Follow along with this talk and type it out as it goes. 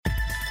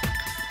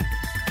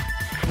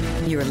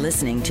You're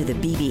listening to the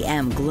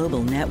BBM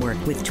Global Network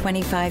with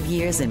 25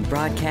 years in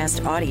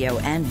broadcast audio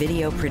and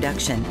video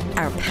production.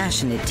 Our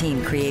passionate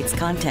team creates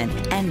content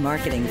and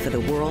marketing for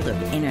the world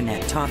of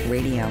Internet talk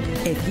radio.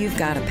 If you've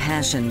got a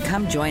passion,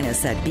 come join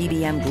us at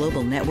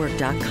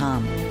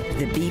bbmglobalnetwork.com.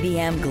 The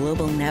BBM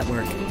Global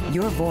Network.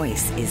 Your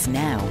voice is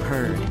now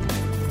heard.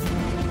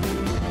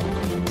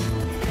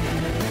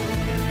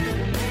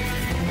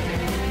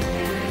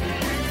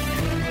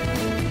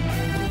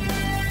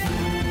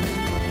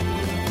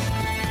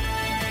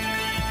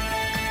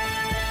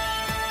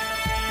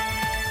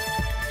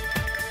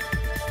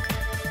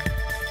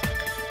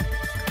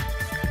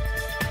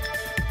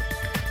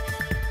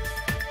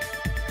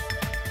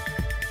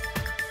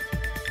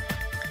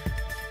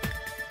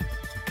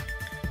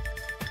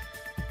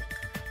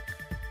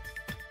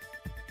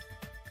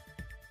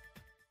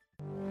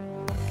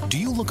 Do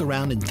you look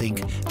around and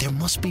think, there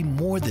must be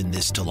more than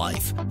this to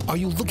life? Are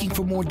you looking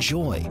for more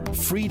joy,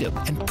 freedom,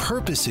 and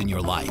purpose in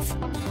your life?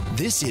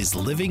 This is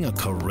Living a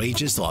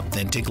Courageous,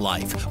 Authentic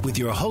Life with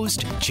your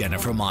host,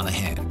 Jennifer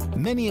Monahan.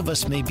 Many of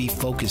us may be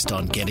focused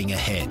on getting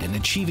ahead and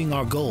achieving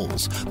our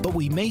goals, but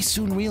we may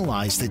soon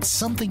realize that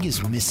something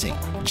is missing.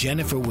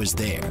 Jennifer was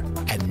there,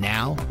 and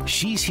now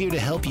she's here to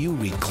help you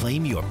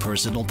reclaim your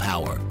personal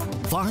power,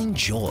 find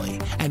joy,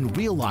 and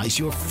realize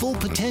your full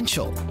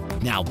potential.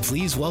 Now,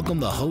 please welcome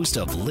the host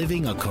of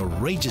Living a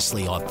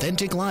Courageously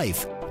Authentic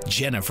Life,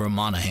 Jennifer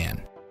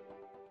Monahan.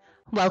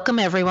 Welcome,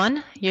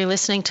 everyone. You're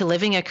listening to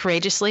Living a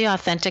Courageously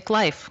Authentic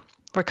Life.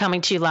 We're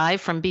coming to you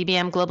live from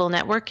BBM Global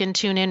Network and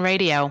TuneIn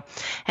Radio,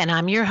 and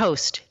I'm your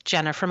host,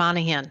 Jennifer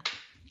Monahan.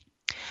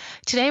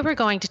 Today, we're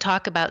going to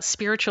talk about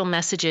spiritual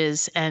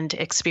messages and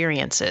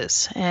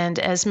experiences. And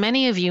as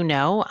many of you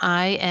know,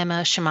 I am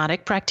a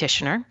shamanic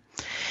practitioner.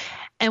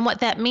 And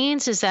what that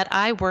means is that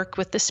I work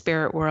with the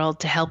spirit world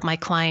to help my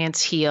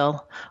clients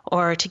heal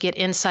or to get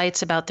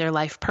insights about their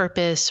life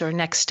purpose or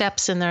next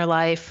steps in their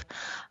life,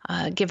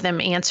 give them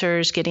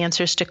answers, get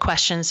answers to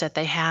questions that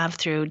they have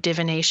through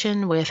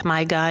divination with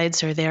my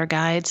guides or their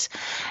guides,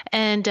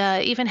 and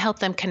even help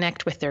them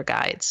connect with their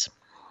guides.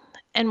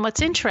 And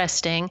what's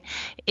interesting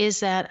is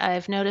that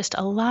I've noticed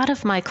a lot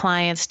of my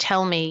clients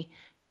tell me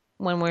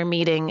when we're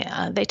meeting,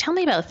 they tell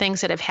me about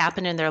things that have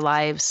happened in their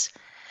lives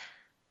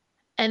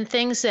and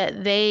things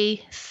that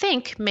they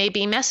think may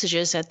be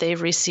messages that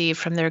they've received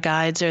from their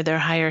guides or their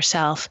higher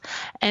self.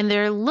 And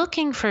they're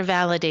looking for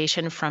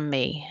validation from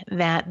me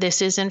that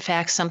this is in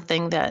fact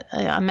something that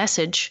a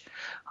message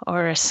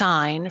or a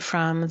sign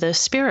from the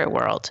spirit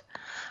world.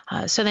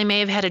 So they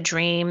may have had a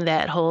dream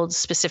that holds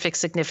specific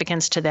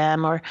significance to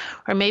them, or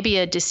maybe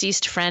a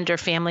deceased friend or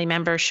family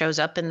member shows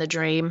up in the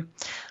dream.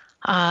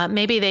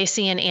 Maybe they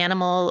see an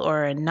animal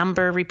or a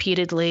number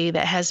repeatedly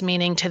that has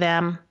meaning to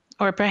them.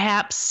 Or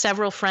perhaps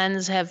several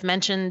friends have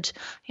mentioned,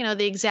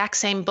 the exact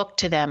same book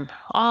to them,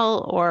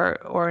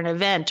 or an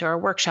event or a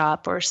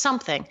workshop or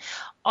something,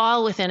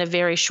 all within a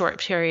very short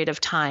period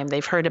of time.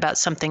 They've heard about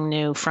something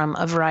new from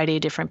a variety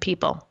of different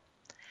people.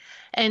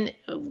 And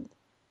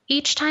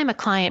each time a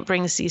client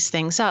brings these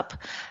things up,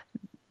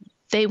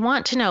 they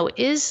want to know,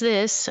 is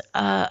this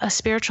a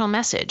spiritual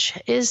message?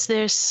 Is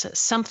this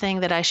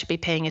something that I should be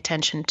paying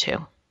attention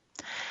to?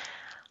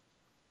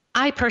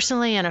 I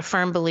personally am a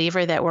firm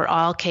believer that we're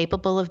all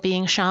capable of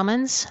being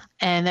shamans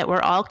and that we're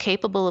all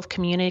capable of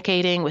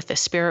communicating with the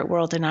spirit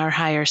world and our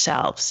higher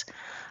selves.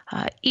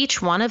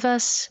 Each one of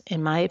us,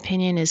 in my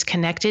opinion, is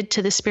connected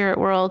to the spirit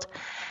world.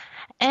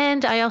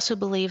 And I also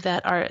believe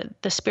that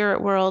the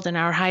spirit world and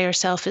our higher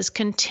self is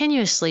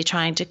continuously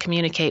trying to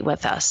communicate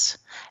with us.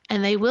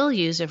 And they will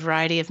use a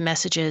variety of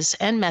messages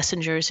and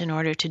messengers in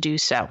order to do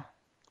so.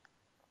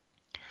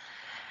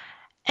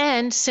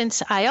 And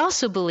since I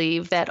also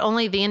believe that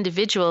only the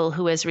individual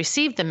who has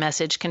received the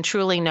message can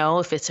truly know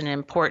if it's an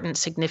important,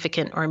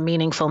 significant, or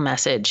meaningful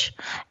message,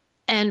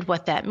 and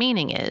what that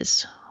meaning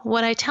is,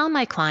 what I tell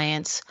my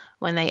clients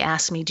when they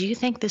ask me, do you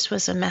think this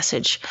was a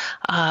message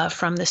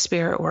from the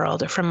spirit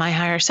world or from my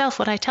higher self?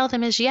 What I tell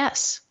them is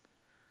yes,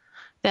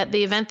 that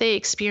the event they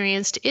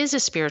experienced is a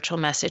spiritual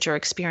message or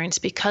experience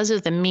because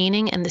of the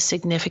meaning and the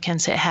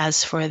significance it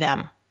has for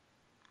them.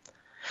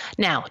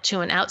 Now,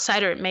 to an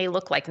outsider, it may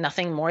look like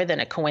nothing more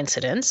than a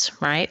coincidence,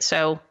 right?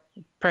 So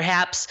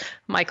perhaps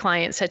my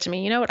client said to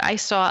me, you know what, I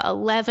saw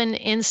 11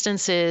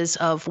 instances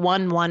of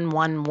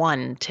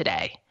 1111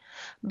 today.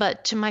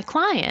 But to my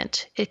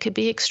client, it could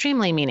be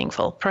extremely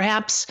meaningful.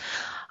 Perhaps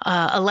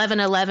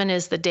 1111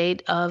 is the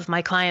date of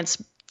my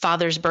client's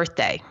father's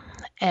birthday.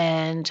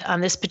 And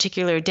on this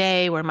particular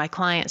day where my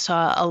client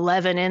saw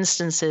 11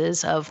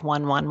 instances of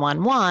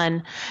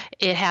 1111,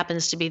 it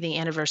happens to be the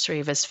anniversary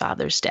of his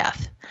father's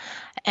death.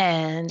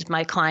 And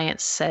my client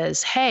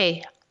says,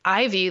 hey,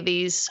 I view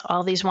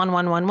all these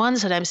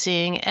 1111s that I'm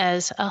seeing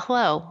as a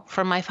hello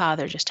from my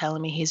father, just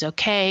telling me he's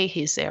okay,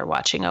 he's there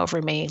watching over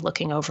me,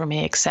 looking over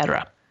me,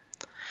 etc.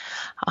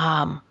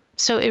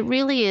 So it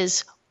really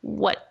is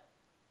what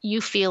you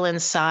feel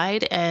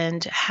inside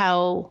and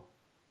how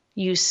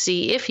you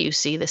see, if you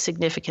see the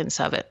significance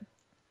of it.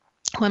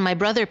 When my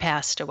brother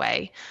passed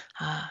away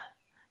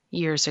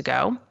years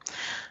ago,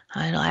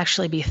 It'll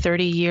actually be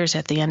 30 years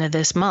at the end of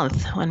this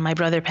month when my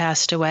brother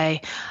passed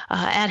away.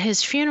 At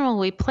his funeral,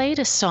 we played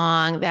a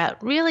song that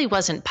really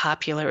wasn't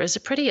popular. It was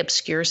a pretty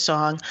obscure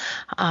song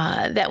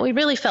that we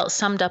really felt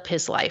summed up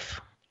his life.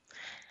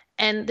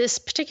 And this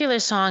particular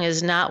song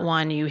is not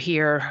one you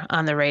hear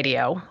on the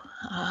radio.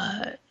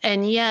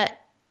 And yet,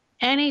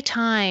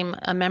 anytime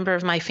a member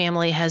of my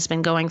family has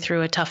been going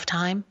through a tough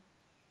time,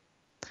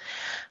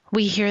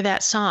 we hear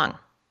that song.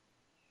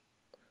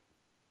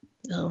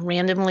 It'll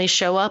randomly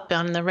show up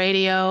on the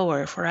radio,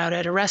 or if we're out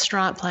at a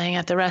restaurant, playing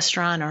at the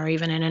restaurant, or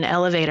even in an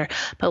elevator,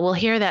 but we'll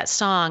hear that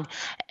song.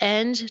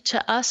 And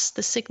to us,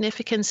 the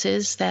significance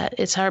is that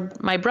it's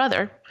my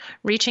brother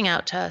reaching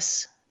out to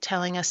us,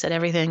 telling us that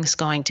everything's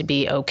going to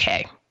be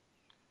okay.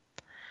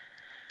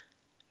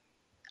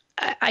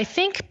 I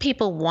think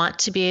people want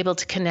to be able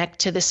to connect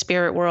to the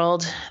spirit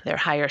world, their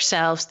higher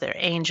selves, their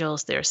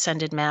angels, their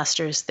ascended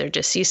masters, their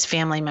deceased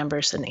family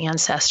members and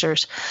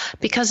ancestors,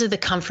 because of the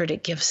comfort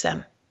it gives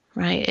them.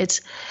 Right?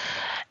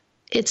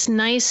 It's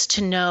nice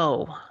to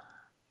know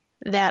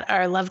that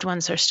our loved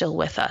ones are still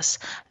with us,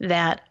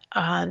 that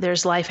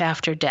there's life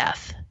after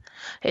death.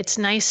 It's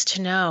nice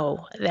to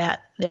know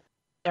that there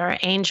are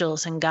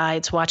angels and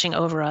guides watching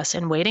over us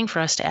and waiting for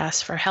us to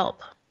ask for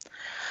help.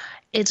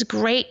 It's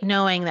great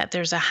knowing that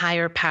there's a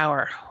higher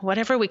power,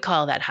 whatever we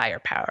call that higher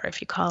power.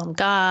 If you call them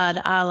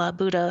God, Allah,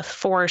 Buddha,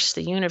 Force,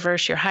 the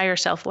universe, your higher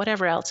self,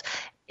 whatever else,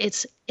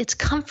 it's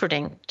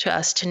comforting to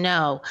us to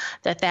know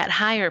that that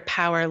higher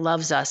power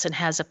loves us and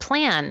has a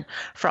plan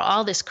for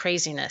all this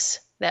craziness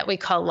that we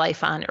call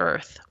life on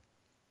Earth.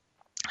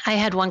 I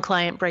had one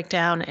client break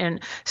down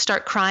and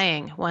start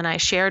crying when I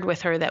shared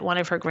with her that one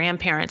of her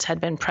grandparents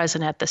had been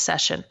present at the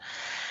session.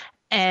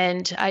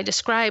 And I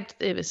described,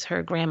 it was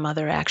her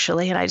grandmother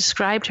actually, and I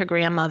described her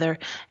grandmother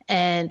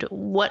and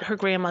what her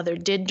grandmother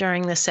did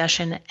during the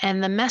session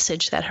and the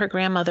message that her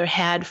grandmother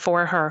had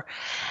for her.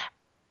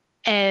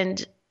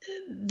 And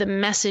the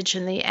message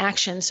and the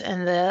actions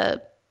and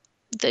the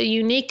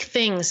unique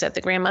things that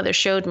the grandmother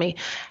showed me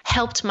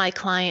helped my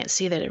client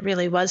see that it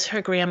really was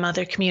her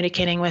grandmother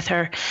communicating with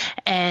her.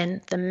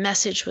 And the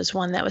message was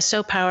one that was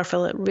so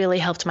powerful, it really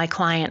helped my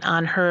client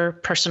on her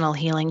personal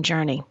healing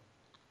journey.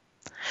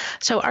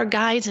 So our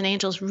guides and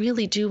angels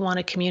really do want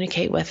to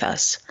communicate with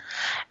us.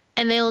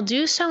 And they'll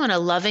do so in a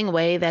loving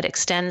way that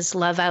extends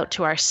love out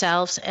to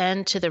ourselves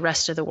and to the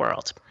rest of the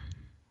world.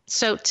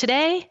 So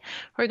today,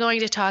 we're going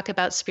to talk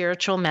about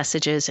spiritual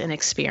messages and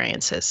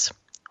experiences.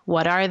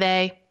 What are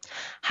they?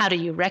 How do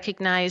you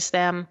recognize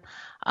them?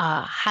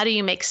 How do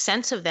you make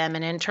sense of them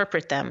and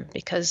interpret them?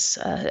 Because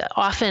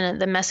often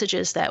the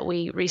messages that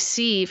we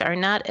receive are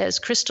not as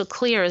crystal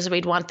clear as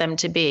we'd want them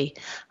to be.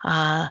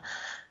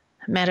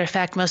 Matter of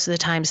fact, most of the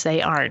times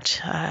they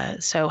aren't.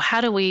 So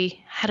how do we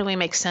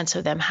make sense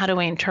of them? How do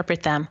we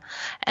interpret them?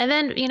 And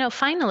then,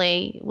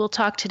 finally, we'll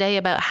talk today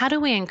about how do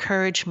we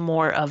encourage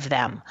more of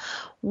them?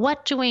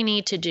 What do we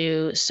need to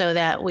do so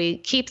that we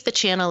keep the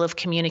channel of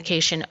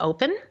communication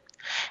open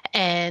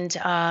and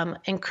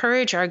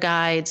encourage our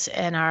guides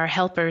and our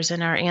helpers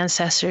and our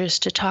ancestors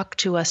to talk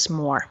to us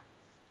more?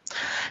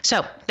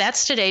 So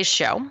that's today's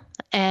show.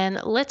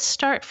 And let's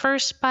start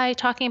first by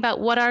talking about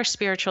what are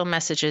spiritual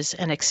messages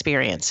and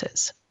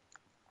experiences.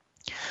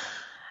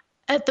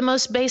 At the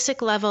most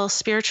basic level,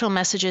 spiritual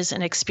messages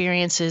and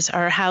experiences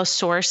are how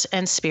Source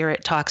and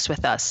Spirit talks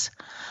with us.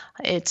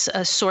 It's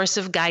a source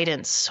of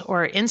guidance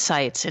or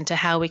insights into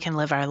how we can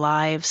live our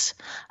lives,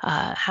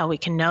 how we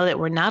can know that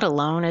we're not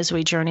alone as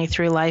we journey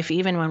through life,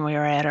 even when we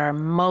are at our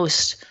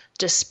most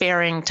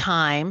despairing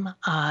time,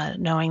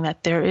 knowing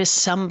that there is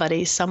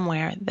somebody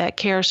somewhere that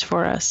cares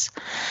for us.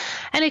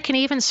 And it can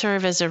even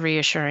serve as a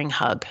reassuring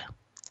hug.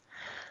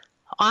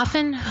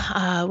 Often,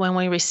 when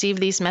we receive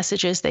these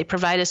messages, they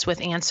provide us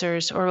with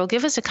answers or will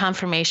give us a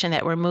confirmation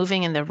that we're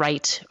moving in the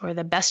right or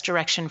the best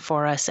direction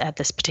for us at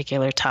this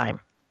particular time.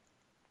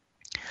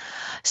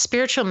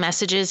 Spiritual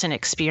messages and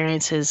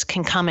experiences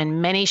can come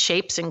in many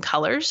shapes and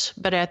colors,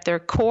 but at their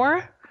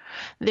core,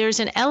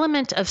 there's an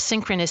element of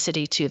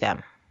synchronicity to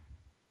them.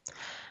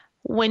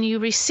 When you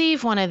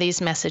receive one of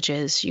these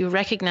messages, you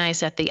recognize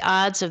that the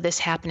odds of this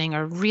happening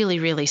are really,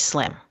 really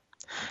slim.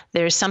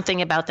 There's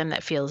something about them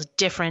that feels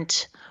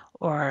different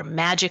or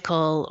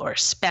magical or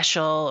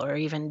special or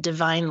even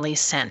divinely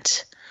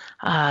sent.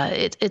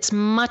 It's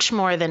much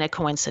more than a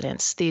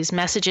coincidence. These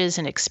messages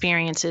and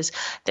experiences,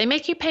 they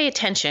make you pay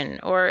attention,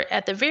 or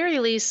at the very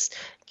least,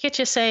 get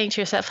you saying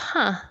to yourself,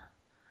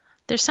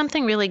 there's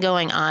something really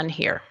going on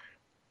here.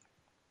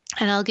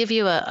 And I'll give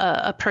you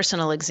a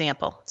personal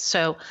example.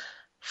 So,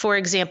 for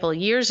example,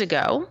 years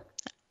ago,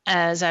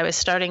 as I was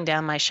starting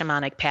down my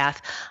shamanic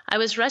path, I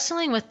was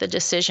wrestling with the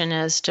decision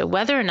as to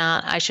whether or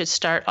not I should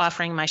start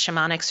offering my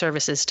shamanic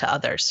services to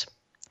others.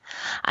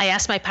 I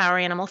asked my power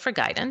animal for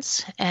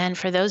guidance, and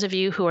for those of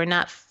you who are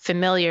not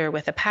familiar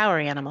with a power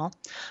animal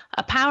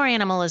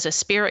is a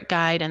spirit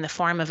guide in the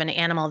form of an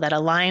animal that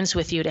aligns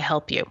with you to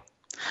help you.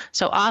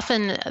 So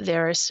often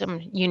there are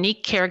some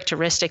unique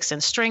characteristics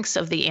and strengths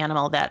of the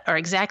animal that are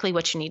exactly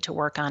what you need to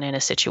work on in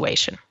a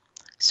situation.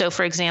 So,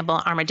 for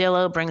example,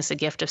 armadillo brings the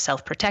gift of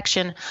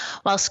self-protection,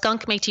 while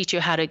skunk may teach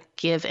you how to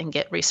give and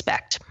get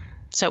respect.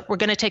 So we're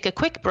going to take a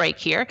quick break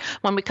here.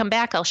 When we come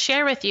back, I'll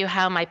share with you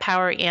how my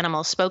power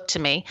animal spoke to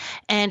me.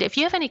 And if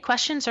you have any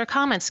questions or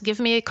comments, give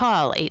me a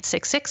call,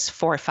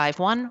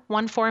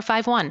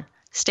 866-451-1451.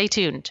 Stay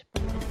tuned.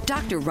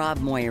 Dr. Rob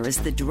Moyer is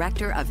the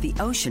director of the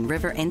Ocean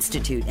River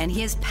Institute, and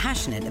he is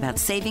passionate about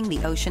saving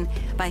the ocean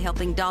by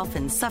helping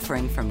dolphins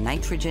suffering from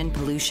nitrogen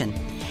pollution.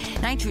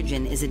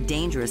 Nitrogen is a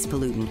dangerous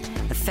pollutant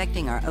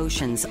affecting our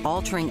oceans,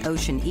 altering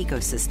ocean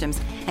ecosystems,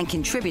 and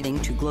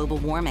contributing to global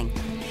warming.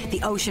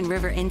 The Ocean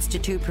River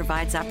Institute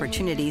provides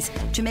opportunities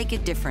to make a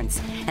difference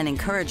and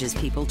encourages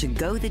people to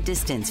go the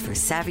distance for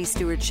savvy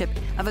stewardship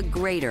of a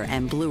greater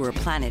and bluer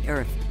planet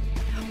Earth.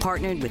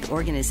 Partnered with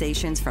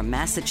organizations from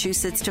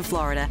Massachusetts to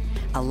Florida,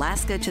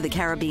 Alaska to the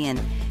Caribbean,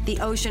 the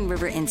Ocean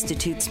River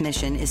Institute's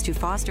mission is to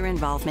foster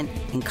involvement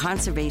in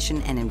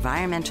conservation and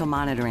environmental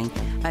monitoring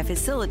by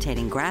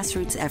facilitating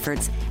grassroots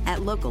efforts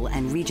at local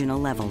and regional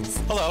levels.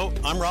 Hello,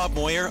 I'm Rob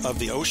Moyer of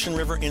the Ocean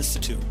River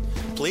Institute.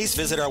 Please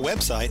visit our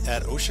website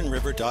at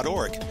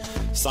oceanriver.org.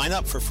 Sign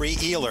up for free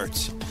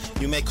e-alerts.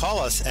 You may call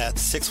us at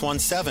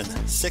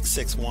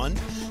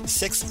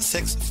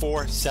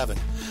 617-661-6647.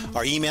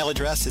 Our email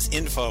address is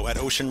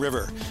info@Ocean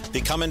River.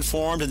 Become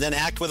informed and then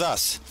act with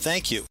us.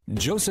 Thank you.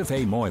 Joseph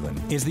A.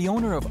 Moylan is the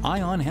owner of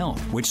Ion Health,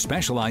 which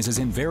specializes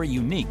in very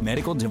unique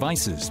medical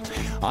devices.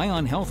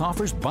 Ion Health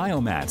offers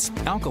biomats,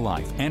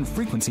 alkalife, and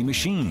frequency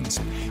machines.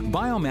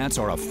 Biomats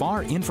are a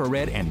far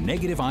infrared and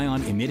negative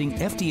ion emitting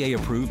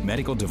FDA-approved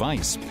medical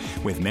device.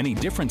 With many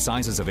different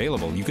sizes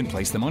available, you can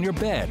place them on your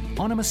bed,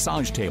 on a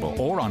massage table,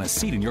 or on a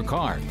seat in your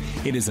car.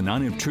 It is an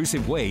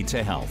unobtrusive way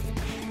to health.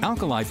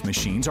 Alkalife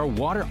machines are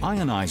water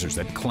ionizers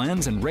that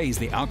cleanse and raise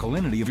the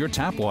alkalinity of your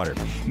tap water,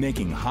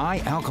 making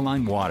high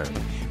alkaline water.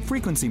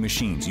 Frequency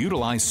machines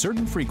utilize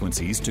certain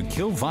frequencies to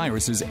kill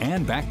viruses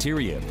and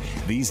bacteria.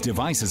 These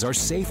devices are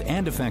safe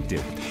and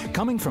effective.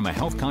 Coming from a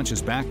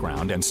health-conscious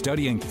background and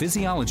studying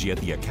physiology at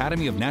the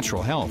Academy of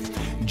Natural Health,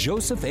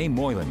 Joseph A.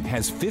 Moylan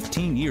has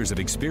 15 years of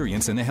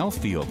experience in the health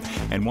field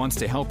and wants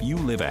to help you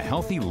live a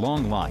healthy,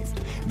 long life.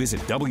 Visit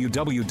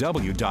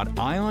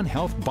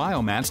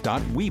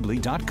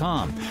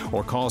www.ionhealthbiomats.weebly.com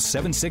or call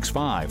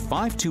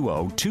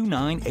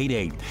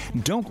 765-520-2988.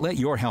 Don't let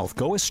your health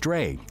go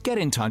astray. Get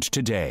in touch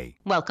today.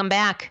 Welcome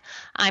back.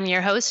 I'm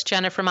your host,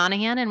 Jennifer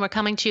Monahan, and we're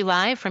coming to you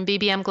live from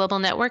BBM Global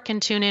Network and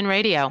TuneIn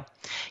Radio.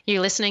 You're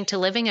listening to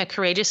Living a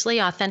Courageously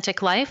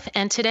Authentic Life,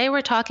 and today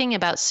we're talking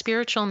about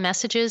spiritual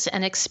messages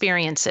and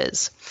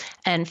experiences.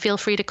 And feel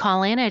free to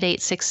call in at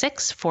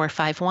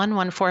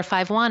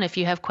 866-451-1451 if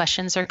you have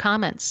questions or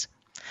comments.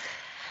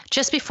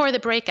 Just before the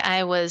break,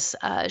 I was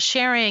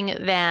sharing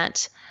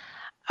that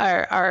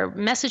our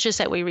messages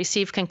that we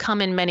receive can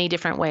come in many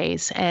different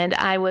ways, and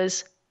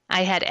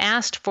I had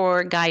asked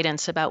for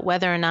guidance about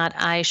whether or not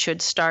I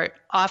should start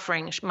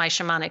offering my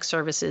shamanic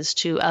services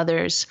to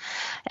others.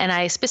 And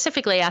I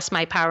specifically asked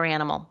my power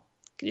animal,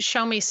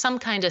 show me some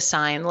kind of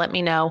sign. Let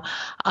me know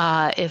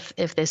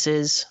if this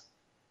is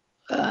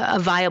a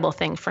viable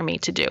thing for me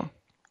to do.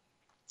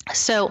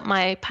 So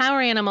my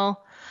power animal,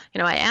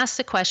 I asked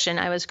the question.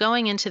 I was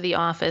going into the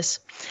office,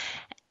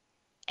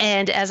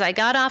 and as I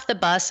got off the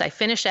bus, I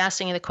finished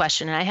asking the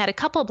question, and I had a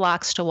couple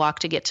blocks to walk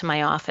to get to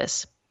my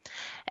office.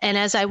 And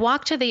as I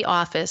walked to the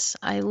office,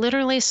 I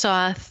literally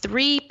saw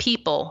 3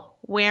 people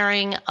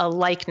wearing a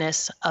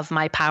likeness of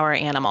my power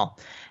animal.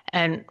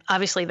 And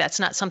obviously that's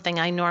not something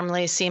I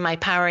normally see. My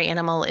power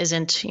animal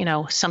isn't,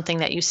 something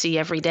that you see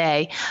every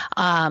day.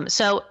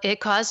 So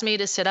it caused me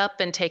to sit up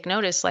and take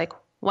notice, like,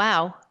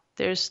 wow,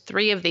 there's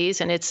 3 of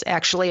these, and it's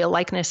actually a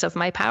likeness of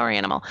my power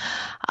animal.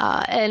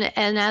 And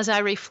as I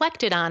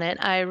reflected on it,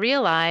 I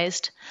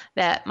realized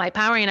that my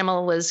power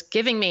animal was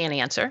giving me an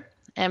answer.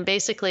 And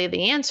basically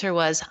the answer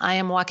was, I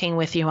am walking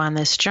with you on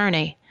this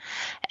journey.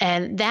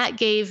 And that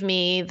gave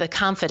me the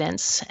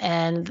confidence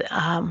and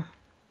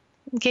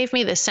gave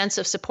me the sense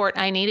of support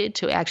I needed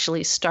to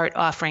actually start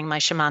offering my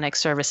shamanic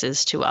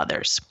services to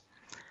others.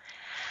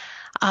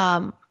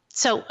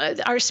 So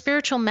our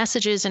spiritual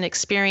messages and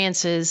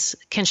experiences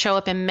can show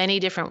up in many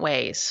different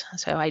ways.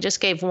 So I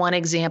just gave one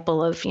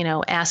example of,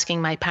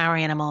 asking my power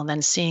animal and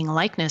then seeing a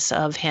likeness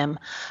of him,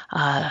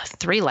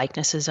 3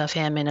 likenesses of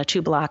him in a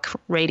 2-block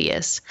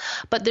radius.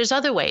 But there's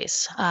other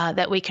ways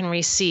that we can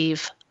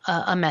receive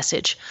a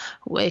message.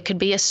 It could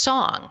be a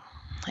song,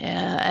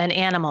 an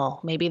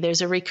animal. Maybe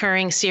there's a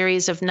recurring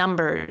series of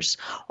numbers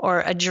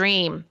or a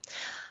dream.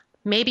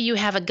 Maybe you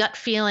have a gut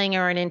feeling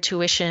or an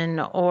intuition,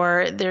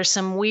 or there's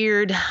some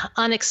weird,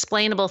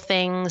 unexplainable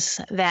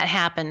things that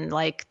happen,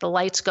 like the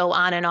lights go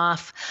on and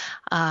off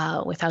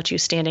without you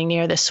standing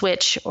near the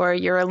switch, or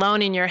you're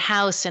alone in your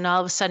house and all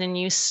of a sudden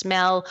you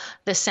smell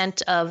the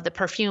scent of the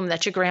perfume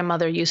that your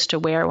grandmother used to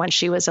wear when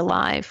she was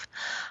alive.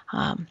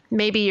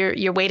 Maybe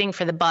you're waiting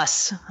for the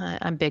bus.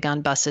 I'm big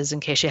on buses in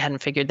case you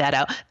hadn't figured that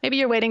out. Maybe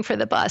you're waiting for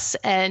the bus,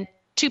 and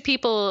two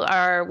people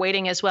are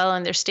waiting as well,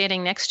 and they're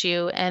standing next to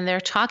you, and they're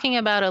talking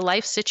about a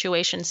life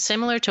situation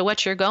similar to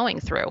what you're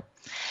going through.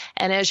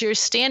 And as you're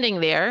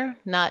standing there,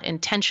 not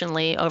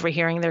intentionally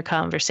overhearing their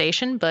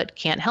conversation, but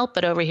can't help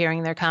but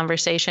overhearing their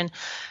conversation,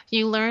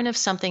 you learn of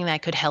something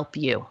that could help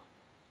you.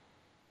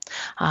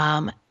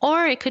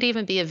 Or it could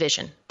even be a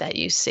vision that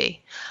you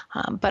see.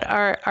 But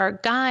our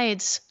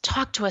guides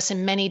talk to us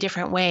in many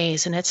different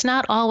ways. And it's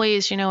not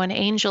always, an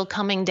angel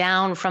coming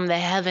down from the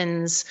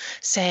heavens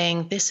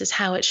saying, this is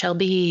how it shall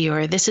be,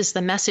 or this is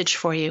the message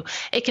for you.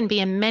 It can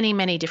be in many,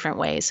 many different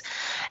ways.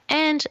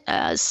 And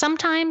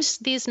sometimes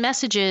these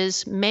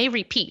messages may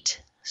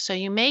repeat. So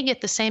you may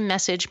get the same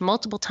message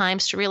multiple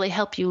times to really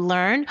help you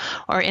learn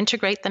or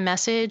integrate the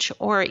message,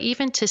 or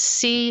even to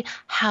see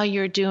how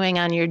you're doing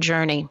on your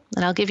journey.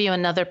 And I'll give you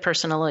another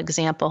personal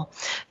example.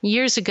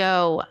 Years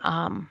ago,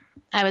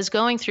 I was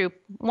going through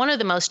one of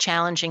the most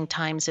challenging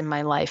times in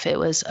my life. It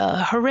was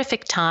a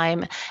horrific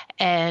time,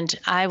 and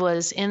I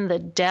was in the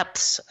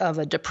depths of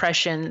a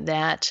depression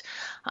that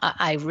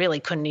I really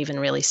couldn't even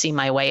really see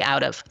my way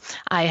out of.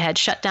 I had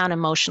shut down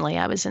emotionally.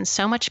 I was in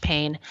so much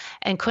pain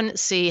and couldn't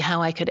see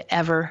how I could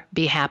ever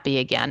be happy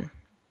again,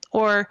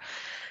 or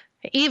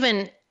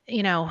even,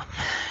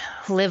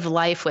 live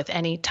life with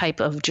any type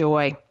of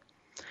joy.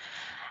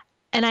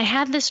 And I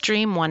had this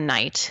dream one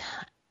night.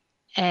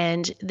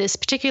 And this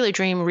particular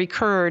dream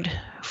recurred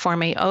for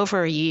me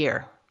over a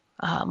year,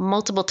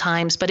 multiple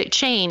times, but it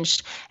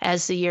changed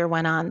as the year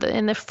went on.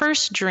 In the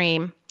first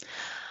dream,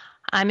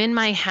 I'm in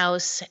my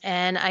house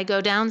and I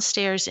go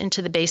downstairs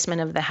into the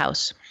basement of the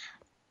house.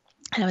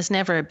 I was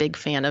never a big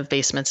fan of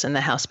basements in the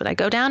house, but I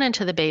go down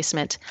into the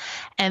basement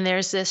and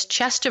there's this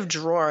chest of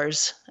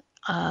drawers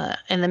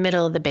in the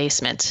middle of the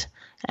basement.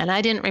 And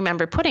I didn't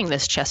remember putting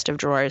this chest of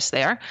drawers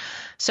there.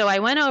 So I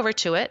went over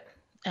to it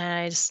and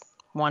I just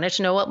wanted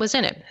to know what was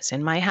in it. It's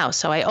in my house.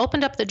 So I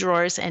opened up the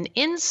drawers, and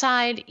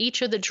inside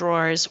each of the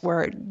drawers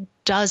were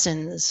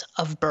dozens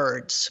of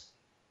birds.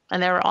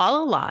 And they were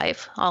all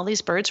alive. All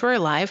these birds were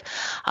alive.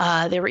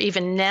 There were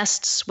even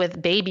nests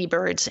with baby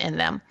birds in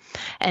them.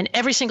 And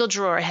every single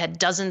drawer had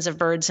dozens of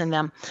birds in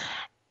them.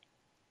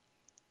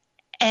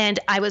 And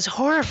I was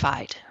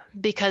horrified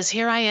because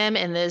here I am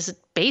in this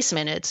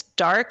basement. It's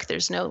dark.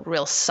 There's no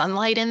real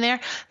sunlight in there.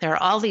 There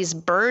are all these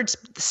birds.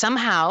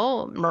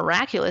 Somehow,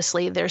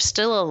 miraculously, they're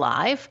still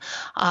alive.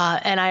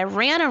 And I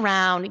ran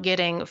around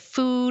getting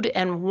food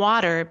and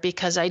water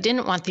because I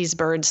didn't want these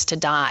birds to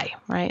die,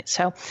 right?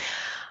 So,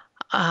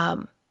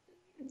 and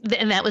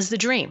that was the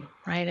dream,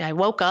 right? I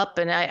woke up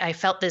and I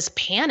felt this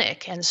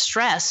panic and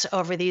stress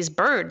over these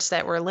birds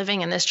that were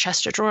living in this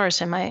chest of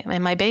drawers in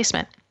my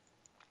basement.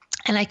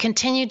 And I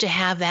continued to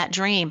have that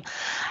dream,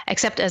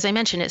 except as I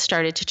mentioned, it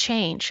started to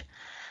change.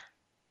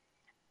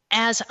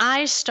 As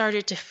I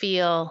started to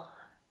feel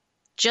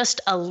just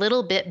a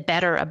little bit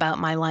better about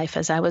my life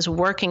as I was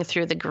working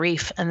through the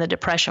grief and the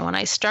depression, when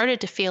I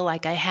started to feel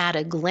like I had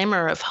a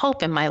glimmer of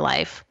hope in my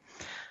life,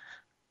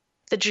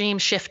 the dream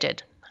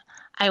shifted.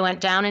 I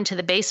went down into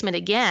the basement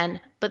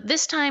again, but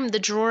this time the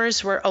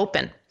drawers were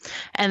open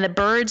and the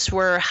birds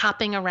were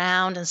hopping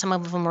around, and some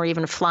of them were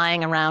even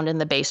flying around in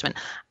the basement.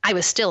 I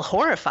was still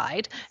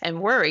horrified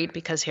and worried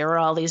because here are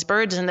all these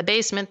birds in the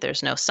basement.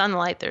 There's no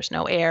sunlight, there's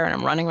no air, and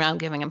I'm running around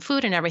giving them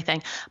food and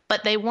everything.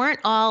 But they weren't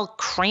all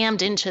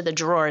crammed into the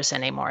drawers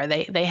anymore.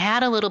 They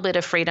had a little bit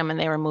of freedom and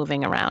they were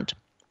moving around.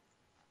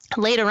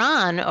 Later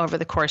on, over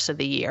the course of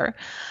the year,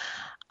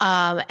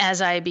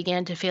 as I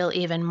began to feel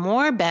even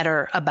more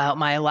better about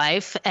my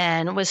life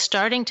and was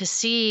starting to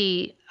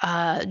see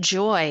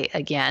joy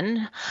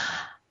again,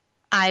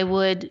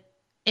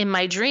 in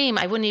my dream,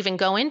 I wouldn't even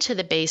go into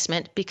the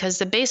basement because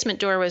the basement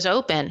door was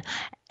open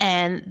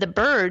and the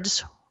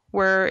birds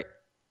were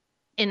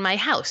in my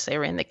house. They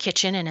were in the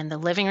kitchen and in the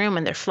living room,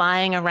 and they're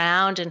flying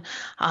around, and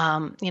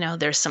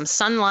there's some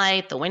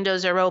sunlight, the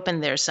windows are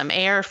open, there's some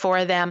air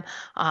for them.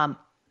 I'm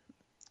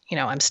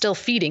still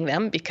feeding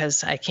them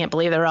because I can't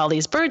believe there are all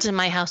these birds in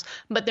my house,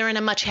 but they're in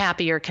a much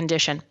happier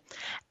condition.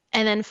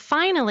 And then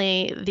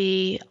finally,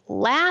 the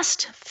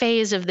last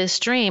phase of this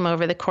dream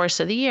over the course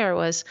of the year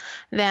was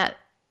that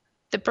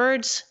the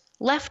birds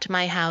left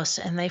my house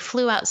and they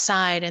flew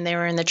outside, and they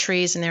were in the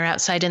trees and they were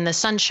outside in the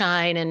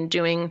sunshine and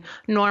doing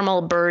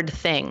normal bird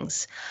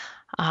things.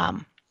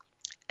 And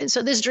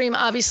so this dream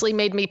obviously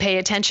made me pay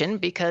attention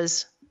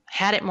because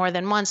had it more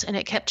than once, and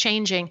it kept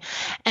changing.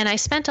 And I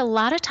spent a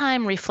lot of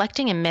time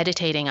reflecting and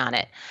meditating on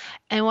it.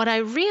 And what I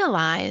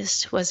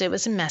realized was it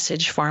was a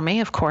message for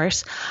me, of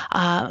course.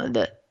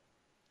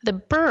 The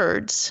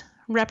birds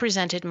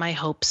represented my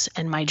hopes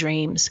and my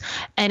dreams.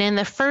 And in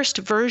the first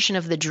version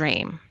of the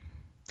dream,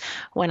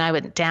 when I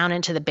went down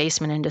into the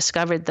basement and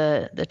discovered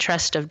the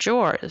chest of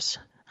drawers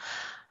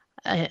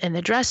in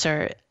the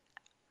dresser,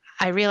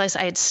 I realized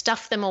I had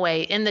stuffed them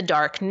away in the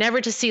dark, never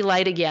to see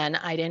light again.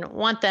 I didn't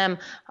want them.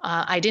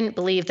 I didn't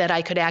believe that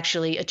I could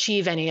actually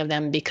achieve any of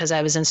them because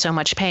I was in so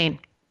much pain.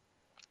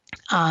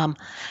 But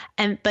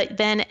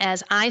then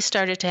as I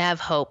started to have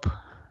hope,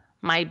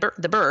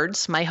 the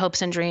birds, my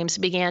hopes and dreams,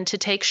 began to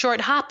take short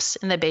hops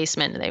in the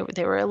basement.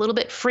 They were a little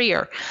bit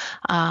freer.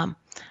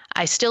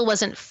 I still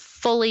wasn't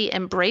fully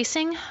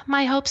embracing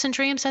my hopes and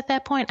dreams at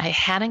that point. I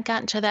hadn't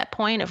gotten to that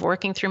point of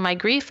working through my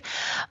grief,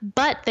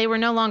 but they were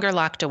no longer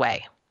locked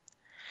away.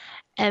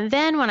 And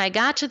then when I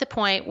got to the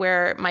point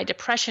where my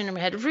depression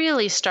had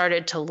really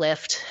started to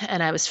lift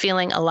and I was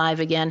feeling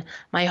alive again,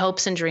 my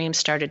hopes and dreams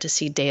started to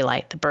see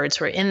daylight. The birds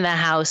were in the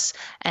house,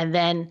 and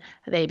then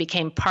they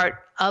became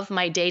part of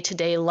my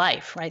day-to-day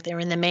life, right? They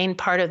were in the main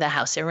part of the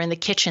house. They were in the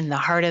kitchen, the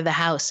heart of the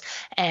house.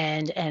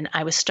 And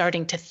I was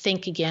starting to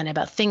think again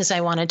about things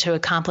I wanted to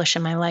accomplish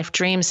in my life,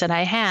 dreams that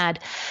I had.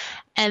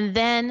 And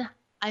then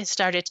I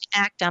started to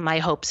act on my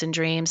hopes and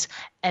dreams,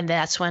 and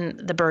that's when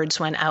the birds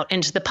went out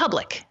into the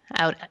public,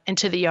 out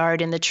into the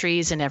yard and the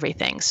trees and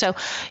everything. So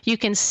you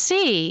can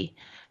see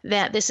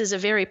that this is a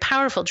very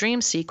powerful dream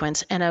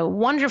sequence and a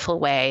wonderful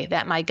way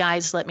that my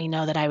guides let me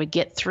know that I would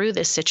get through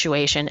this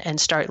situation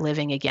and start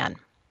living again.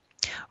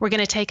 We're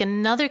going to take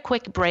another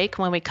quick break.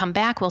 When we come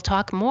back, we'll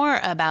talk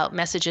more about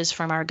messages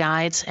from our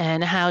guides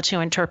and how to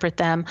interpret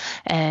them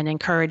and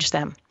encourage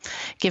them.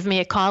 Give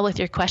me a call with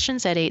your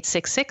questions at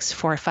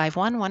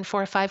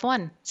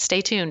 866-451-1451.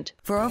 Stay tuned.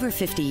 For over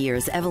 50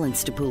 years, Evelyn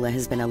Stapula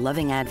has been a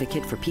loving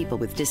advocate for people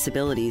with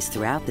disabilities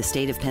throughout the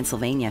state of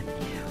Pennsylvania.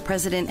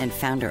 President and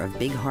founder of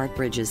Big Heart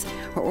Bridges,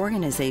 her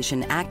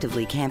organization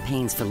actively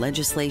campaigns for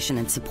legislation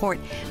and support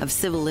of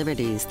civil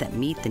liberties that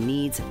meet the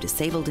needs of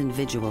disabled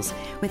individuals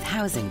with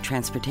housing,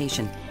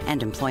 transportation,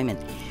 and employment.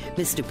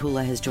 Ms.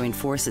 Stapula has joined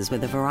forces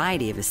with a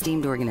variety of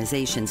esteemed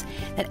organizations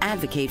that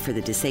advocate for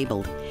the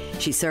disabled.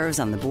 She serves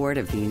on the board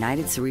of the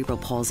United Cerebral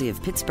Palsy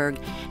of Pittsburgh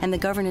and the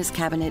Governor's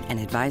Cabinet and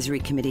Advisory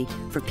Committee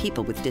for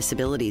People with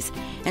Disabilities,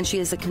 and she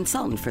is a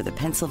consultant for the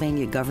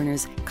Pennsylvania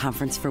Governor's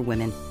Conference for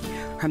Women.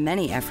 Her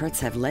many efforts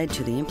have led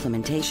to the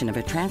implementation of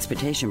a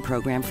transportation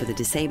program for the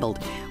disabled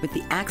with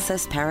the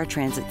Access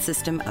Paratransit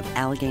System of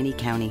Allegheny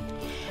County.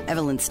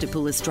 Evelyn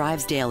Stapula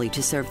strives daily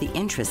to serve the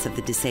interests of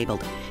the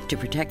disabled, to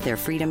protect their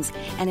freedoms,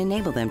 and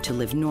enable them to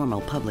live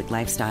normal public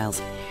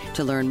lifestyles.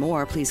 To learn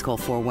more, please call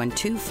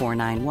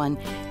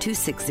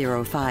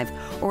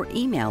 412-491-2605 or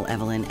email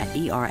Evelyn at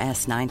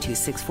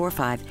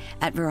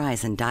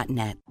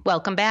ers92645@verizon.net.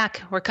 Welcome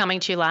back. We're coming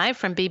to you live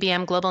from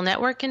BBM Global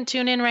Network and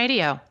TuneIn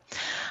Radio.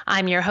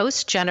 I'm your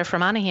host, Jennifer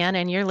Monahan,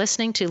 and you're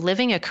listening to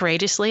Living a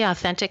Courageously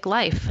Authentic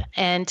Life.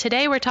 And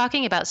today we're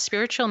talking about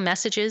spiritual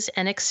messages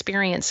and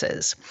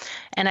experiences.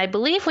 And I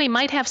believe we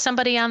might have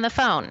somebody on the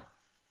phone.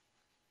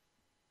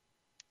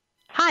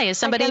 Hi, is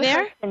somebody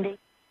there? Cindy.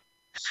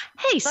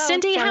 Hey,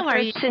 Cindy, how are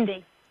you?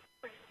 Cindy.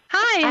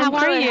 Hi, how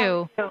are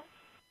you?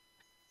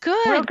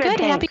 Good, Real good.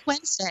 thanks. Happy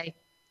Wednesday.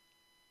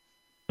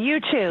 You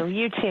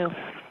too.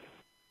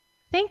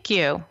 Thank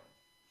you.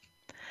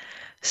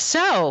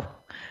 So,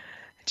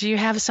 do you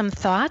have some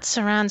thoughts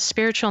around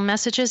spiritual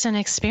messages and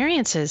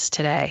experiences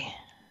today?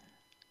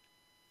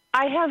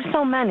 I have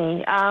so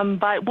many,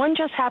 but one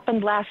just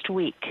happened last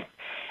week.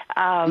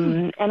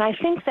 And I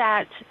think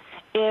that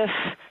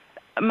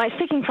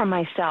speaking for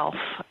myself,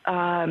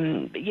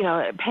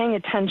 paying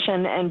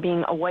attention and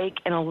being awake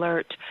and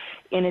alert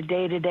in a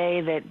day-to-day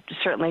that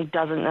certainly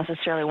doesn't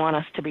necessarily want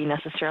us to be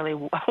necessarily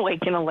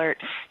awake and alert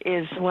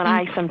is when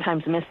I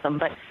sometimes miss them.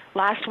 But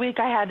last week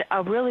I had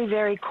a really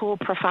very cool,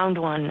 profound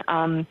one.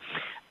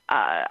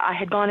 I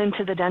had gone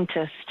into the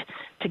dentist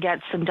to get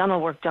some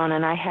dental work done,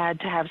 and I had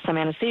to have some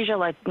anesthesia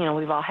like,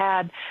 we've all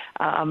had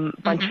a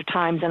bunch of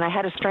times, and I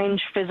had a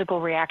strange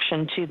physical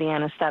reaction to the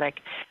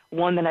anesthetic,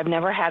 one that I've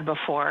never had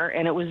before,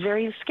 and it was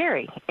very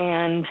scary.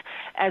 And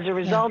as a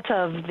result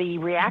of the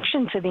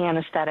reaction to the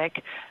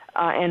anesthetic,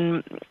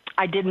 and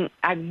I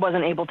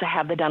wasn't able to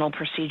have the dental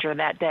procedure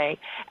that day.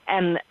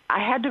 And I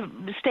had to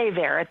stay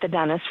there at the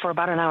dentist for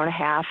about an hour and a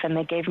half, and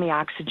they gave me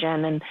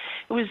oxygen, and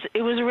it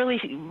was a really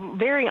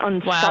very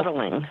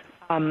unsettling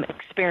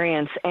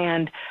experience,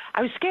 and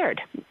I was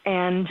scared.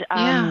 And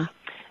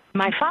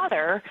my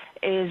father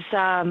is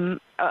a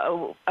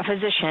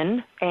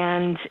physician,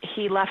 and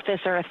he left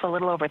this earth a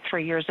little over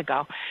 3 years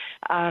ago.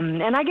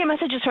 And I get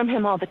messages from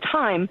him all the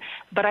time,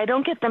 but I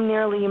don't get them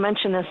nearly. You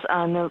mentioned this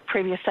on the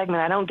previous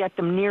segment. I don't get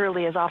them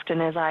nearly as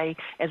often as I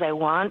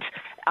want.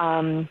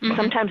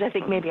 Sometimes I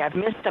think maybe I've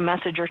missed a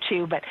message or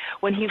two, but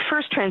when he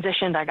first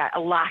transitioned, I got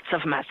lots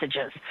of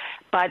messages.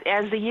 But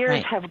as the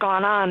years have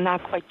gone on,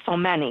 not quite so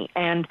many.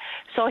 And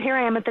so here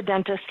I am at the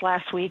dentist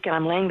last week, and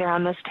I'm laying there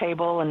on this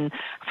table and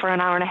for an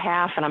hour and a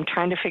half, and I'm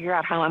trying to figure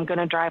out how I'm going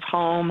to drive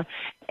home.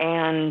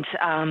 And,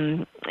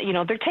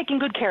 they're taking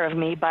good care of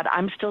me, but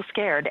I'm still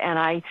scared. And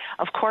I,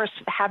 of course,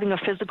 having a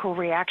physical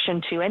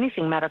reaction to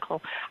anything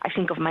medical, I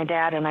think of my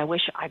dad, and I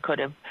wish I could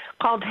have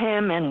called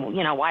him and,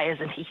 why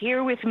isn't he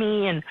here with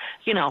me? And,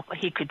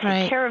 he could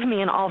take care of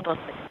me and all those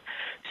things.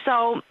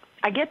 So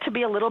I get to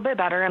be a little bit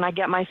better, and I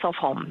get myself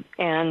home.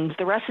 And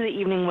the rest of the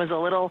evening was a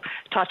little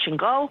touch and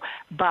go,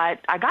 but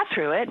I got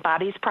through it.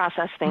 Bodies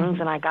process things,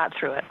 and I got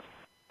through it.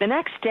 The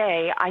next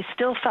day, I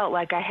still felt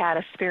like I had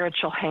a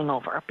spiritual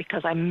hangover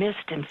because I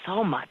missed him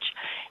so much.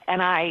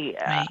 And I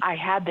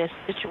had this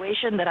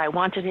situation that I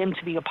wanted him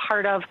to be a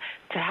part of,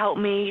 to help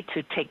me,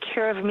 to take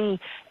care of me,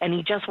 and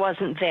he just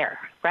wasn't there,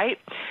 right?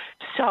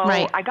 So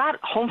I got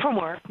home from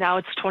work. Now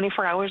it's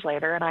 24 hours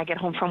later, and I get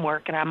home from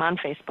work, and I'm on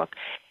Facebook.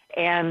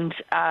 And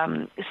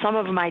some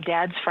of my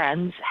dad's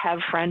friends have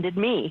friended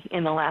me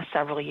in the last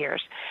several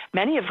years,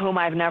 many of whom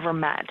I've never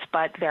met,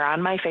 but they're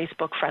on my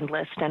Facebook friend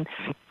list. And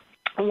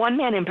one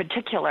man in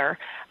particular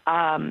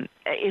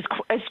is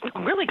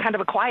really kind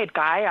of a quiet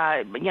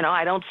guy.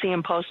 I don't see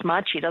him post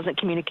much. He doesn't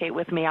communicate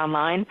with me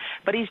online,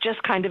 but he's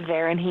just kind of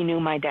there, and he knew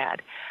my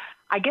dad.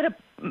 I get a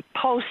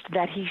post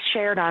that he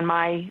shared on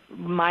my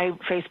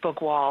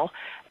Facebook wall,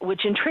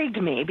 which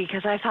intrigued me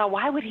because I thought,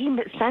 why would he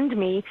send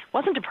me? It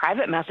wasn't a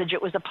private message.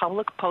 It was a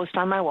public post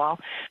on my wall.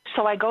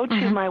 So I go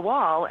to my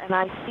wall, and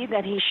I see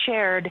that he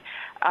shared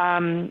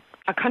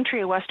a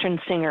country western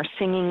singer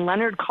singing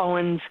Leonard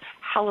Cohen's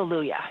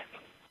Hallelujah.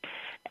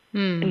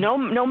 No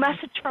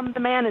message from the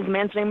man. His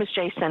man's name is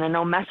Jason, and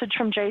no message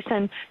from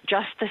Jason.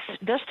 Just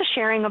the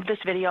sharing of this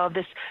video of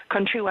this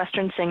country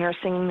western singer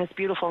singing this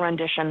beautiful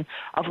rendition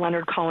of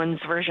Leonard Cohen's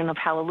version of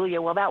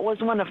Hallelujah. Well, that was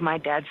one of my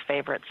dad's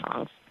favorite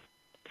songs.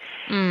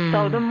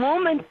 So the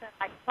moment that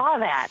I saw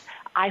that,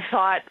 I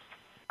thought,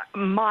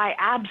 my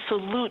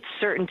absolute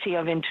certainty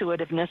of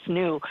intuitiveness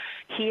knew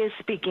he is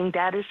speaking,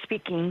 Dad is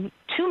speaking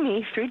to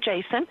me through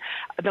Jason,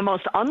 the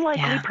most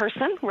unlikely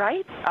person,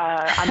 right,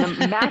 on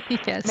the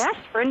mass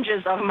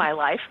fringes of my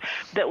life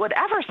that would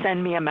ever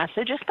send me a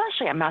message,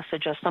 especially a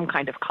message of some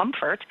kind of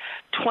comfort,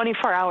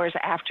 24 hours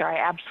after I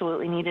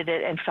absolutely needed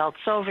it and felt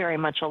so very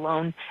much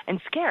alone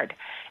and scared.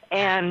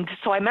 And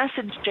so I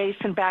messaged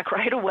Jason back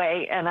right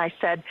away, and I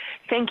said,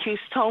 thank you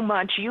so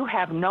much. You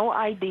have no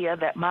idea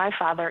that my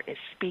father is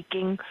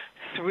speaking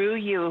through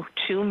you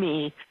to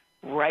me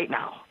right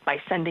now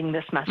by sending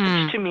this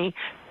message to me.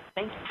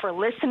 Thank you for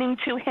listening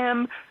to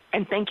him,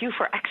 and thank you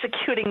for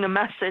executing the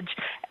message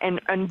and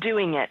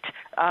doing it,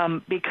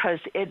 because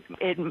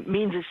it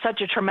means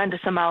such a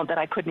tremendous amount that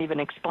I couldn't even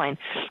explain.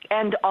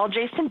 And all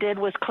Jason did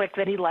was click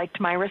that he liked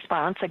my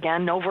response.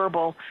 Again, no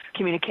verbal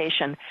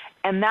communication.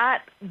 And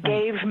that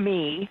gave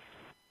me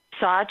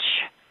such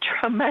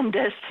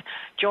tremendous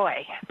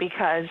joy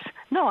because,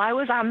 no, I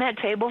was on that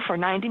table for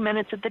 90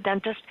 minutes at the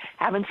dentist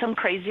having some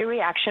crazy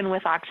reaction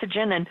with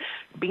oxygen and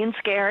being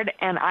scared,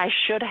 and I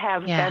should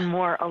have been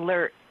more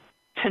alert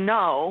to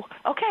know,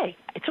 okay,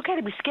 it's okay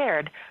to be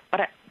scared,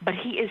 but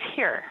he is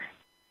here.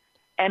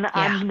 And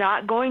I'm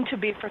not going to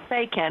be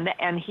forsaken,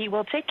 and he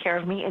will take care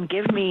of me and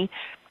give me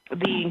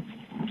the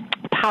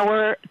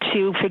power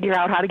to figure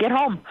out how to get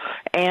home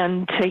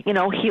and to,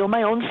 heal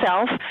my own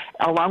self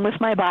along with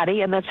my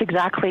body. And that's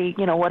exactly,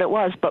 what it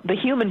was. But the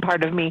human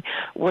part of me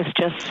was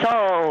just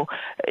so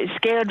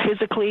scared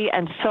physically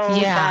and so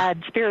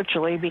bad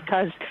spiritually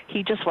because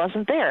he just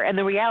wasn't there. And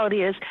the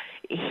reality is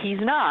he's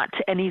not,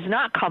 and he's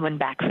not coming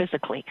back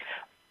physically.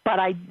 But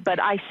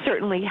I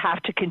certainly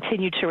have to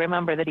continue to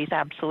remember that he's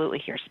absolutely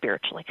here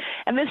spiritually.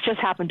 And this just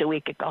happened a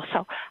week ago.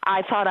 So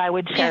I thought I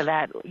would share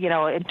that,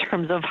 in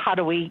terms of how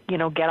do we,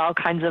 get all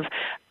kinds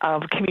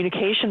of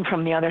communication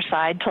from the other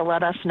side to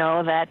let us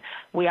know that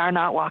we are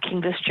not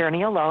walking this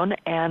journey alone,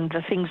 and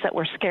the things that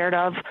we're scared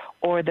of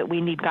or that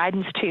we need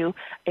guidance to,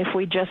 if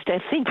we just,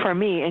 I think for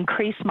me,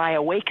 increase my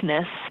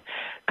awakeness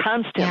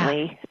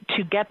constantly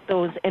to get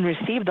those and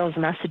receive those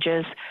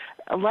messages,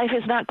 life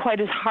is not quite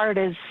as hard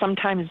as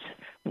sometimes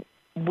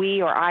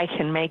we or I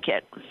can make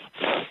it.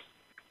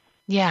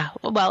 Yeah,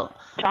 well,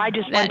 so I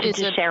just wanted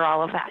to share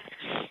all of that.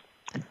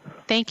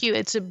 Thank you.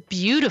 It's a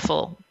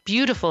beautiful,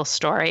 beautiful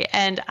story.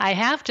 And I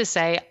have to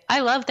say,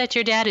 I love that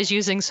your dad is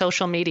using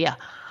social media.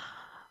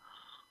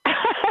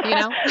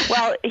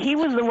 Well, he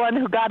was the one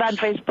who got on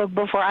Facebook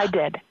before I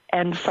did.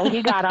 And so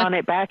he got on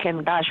it back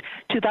in,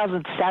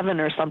 2007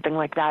 or something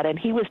like that. And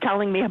he was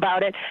telling me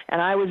about it,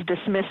 and I was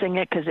dismissing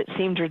it because it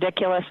seemed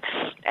ridiculous.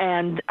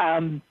 And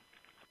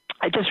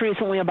I just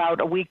recently, about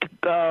 2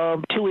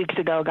 weeks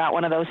ago, got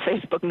one of those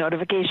Facebook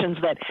notifications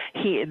that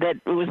it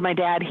was my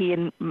dad.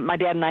 My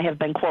dad and I have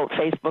been, quote,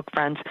 Facebook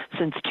friends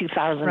since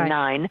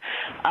 2009,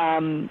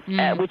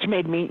 which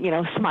made me,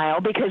 smile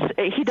because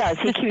he does.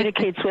 He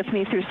communicates with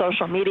me through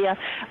social media,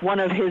 one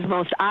of his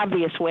most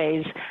obvious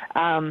ways,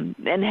 and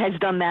has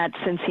done that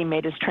since he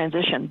made his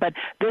transition. But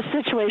this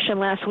situation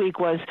last week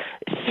was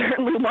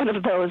certainly one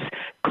of those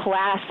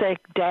classic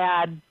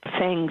dad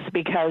things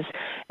because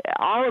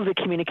all of the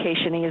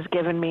communication he has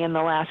given me in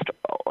the last,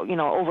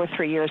 over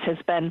 3 years has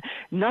been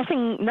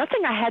nothing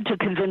I had to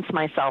convince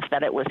myself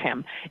that it was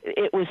him.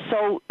 It was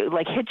so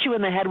hit you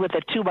in the head with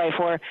a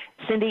 2x4,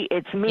 Cindy,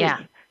 it's me. Yeah.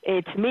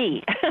 It's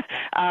me.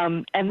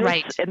 And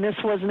this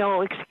was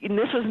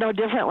no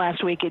different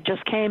last week. It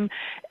just came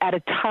at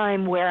a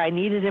time where I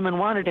needed him and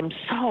wanted him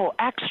so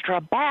extra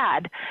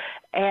bad.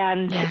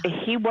 And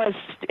he was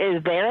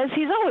as there as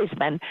he's always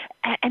been.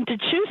 And to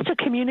choose to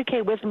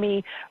communicate with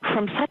me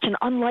from such an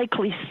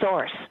unlikely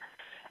source.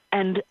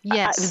 And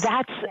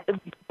that's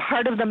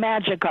part of the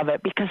magic of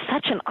it, because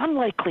such an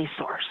unlikely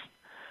source.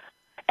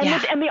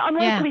 And the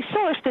unlikely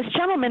source, this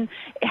gentleman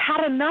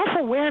had enough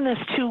awareness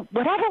to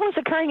whatever was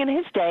occurring in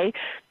his day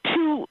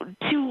to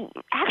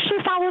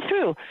actually follow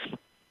through.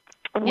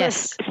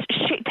 Yes.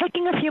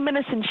 Taking a few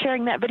minutes and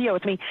sharing that video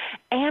with me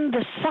and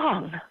the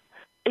song.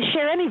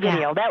 Share any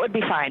video, that would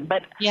be fine.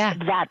 But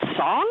that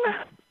song,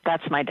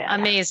 that's my dad.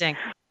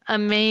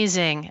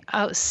 Amazing.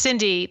 Oh,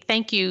 Cindy,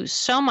 thank you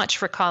so much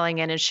for calling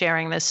in and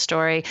sharing this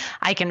story.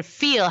 I can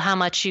feel how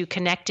much you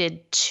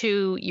connected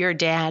to your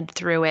dad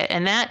through it.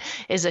 And that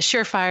is a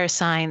surefire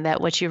sign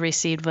that what you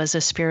received was a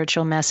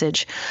spiritual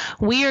message.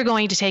 We are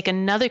going to take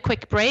another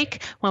quick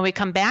break. When we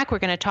come back, we're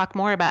going to talk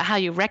more about how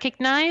you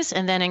recognize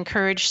and then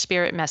encourage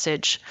spirit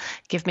message.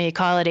 Give me a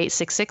call at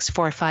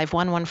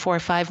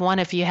 866-451-1451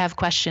 if you have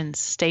questions.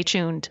 Stay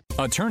tuned.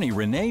 Attorney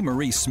Renee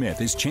Marie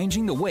Smith is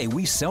changing the way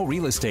we sell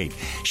real estate.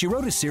 She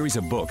wrote a series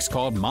of books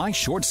called My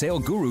Short Sale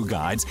Guru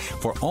Guides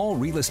for all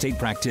real estate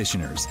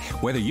practitioners.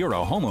 Whether you're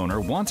a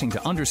homeowner wanting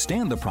to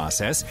understand the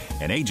process,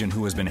 an agent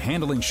who has been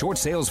handling short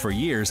sales for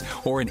years,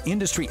 or an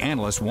industry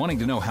analyst wanting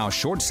to know how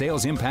short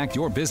sales impact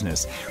your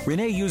business,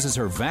 Renee uses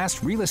her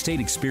vast real estate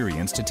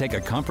experience to take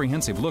a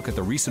comprehensive look at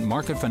the recent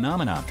market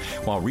phenomena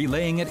while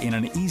relaying it in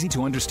an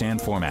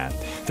easy-to-understand format.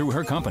 Through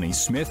her company,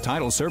 Smith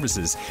Title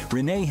Services,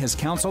 Renee has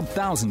counseled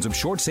thousands of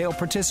short sale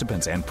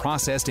participants and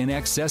processed in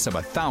excess of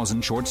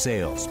 1,000 short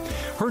sales.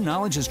 Her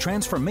knowledge is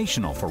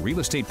transformational for real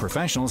estate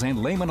professionals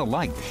and laymen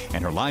alike,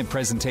 and her live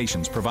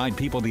presentations provide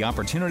people the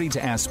opportunity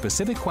to ask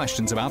specific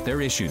questions about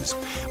their issues.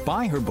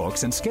 Buy her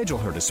books and schedule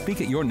her to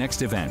speak at your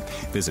next event.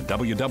 Visit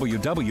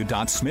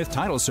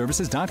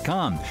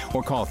www.smithtitleservices.com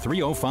or call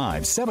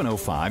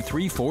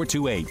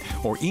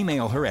 305-705-3428 or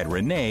email her at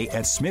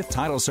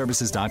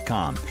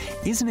renee@smithtitleservices.com.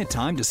 Isn't it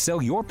time to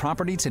sell your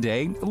property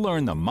today?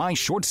 Learn the My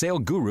Short Sale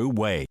Guru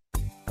way.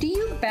 Do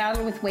you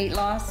battle with weight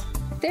loss?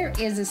 There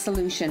is a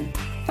solution.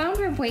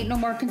 Founder of Weight No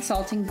More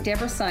Consulting,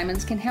 Deborah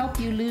Simons, can help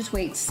you lose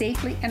weight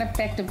safely and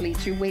effectively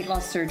through weight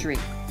loss surgery.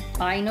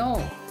 I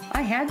know.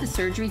 I had the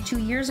surgery 2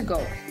 years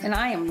ago, and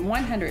I am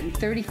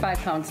 135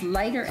 pounds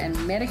lighter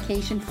and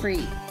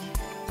medication-free.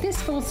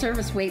 This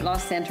full-service weight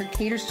loss center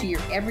caters to your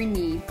every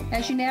need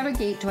as you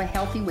navigate to a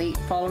healthy weight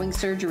following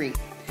surgery.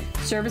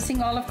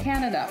 Servicing all of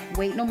Canada,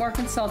 Weight No More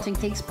Consulting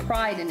takes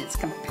pride in its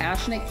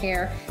compassionate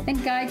care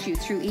and guides you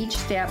through each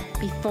step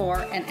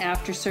before and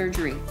after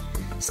surgery.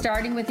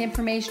 Starting with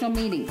informational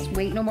meetings,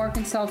 Weight No More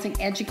Consulting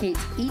educates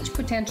each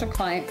potential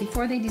client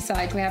before they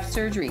decide to have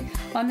surgery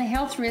on the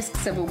health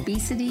risks of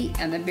obesity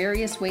and the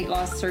various weight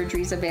loss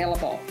surgeries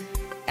available.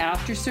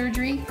 After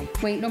surgery,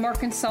 Weight No More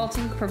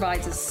Consulting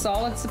provides a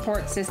solid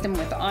support system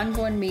with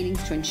ongoing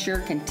meetings to ensure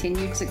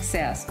continued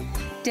success.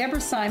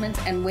 Deborah Simons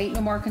and Weight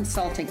No More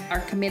Consulting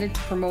are committed to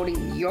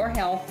promoting your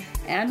health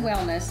and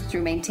wellness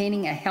through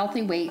maintaining a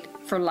healthy weight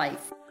for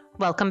life.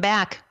 Welcome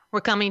back. We're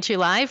coming to you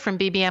live from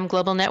BBM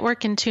Global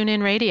Network and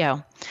TuneIn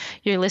Radio.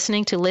 You're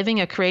listening to Living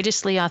a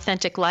Courageously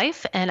Authentic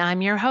Life, and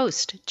I'm your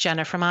host,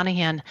 Jennifer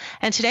Monahan.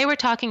 And today we're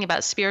talking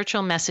about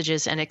spiritual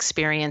messages and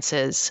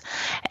experiences.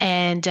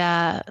 And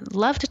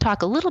love to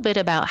talk a little bit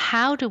about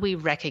how do we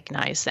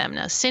recognize them.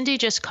 Now, Cindy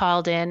just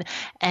called in,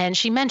 and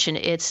she mentioned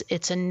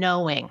it's a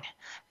knowing.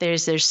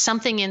 There's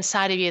something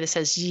inside of you that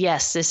says,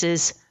 yes, this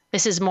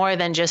is more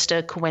than just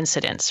a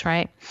coincidence,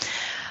 right?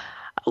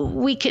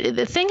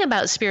 The thing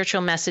about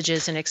spiritual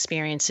messages and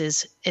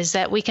experiences is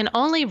that we can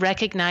only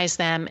recognize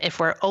them if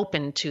we're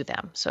open to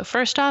them. So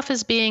first off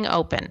is being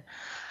open.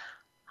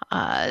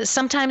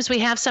 Sometimes we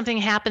have something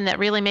happen that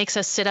really makes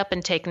us sit up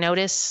and take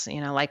notice,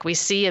 like we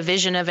see a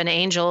vision of an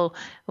angel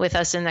with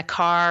us in the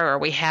car, or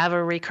we have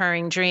a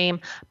recurring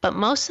dream. But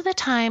most of the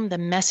time, the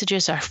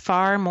messages are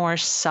far more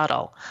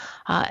subtle.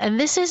 And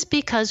this is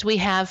because we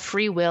have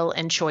free will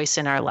and choice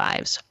in our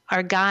lives.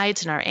 Our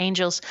guides and our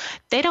angels,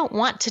 they don't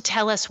want to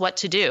tell us what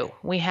to do.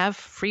 We have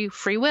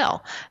free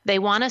will. They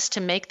want us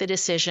to make the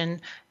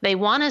decision. They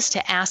want us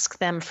to ask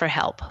them for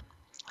help.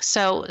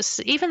 So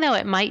even though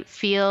it might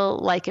feel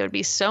like it would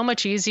be so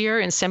much easier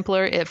and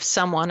simpler if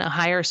someone, a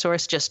higher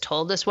source, just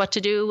told us what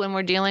to do when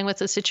we're dealing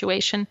with a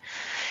situation,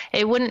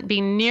 it wouldn't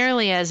be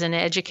nearly as an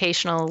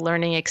educational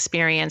learning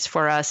experience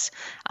for us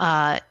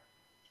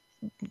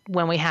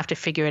when we have to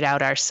figure it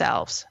out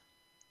ourselves.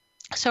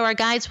 So our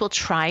guides will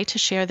try to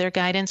share their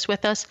guidance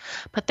with us,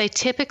 but they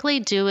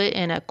typically do it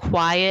in a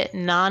quiet,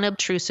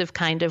 non-obtrusive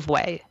kind of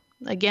way.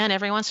 Again,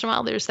 every once in a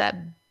while, there's that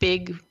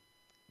big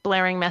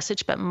blaring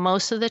message, but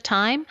most of the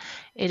time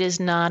it is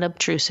not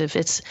obtrusive.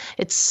 It's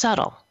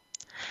subtle.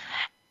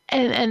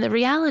 And the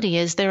reality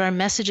is there are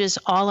messages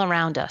all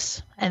around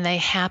us, and they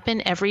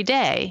happen every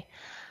day,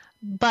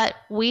 but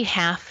we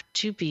have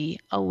to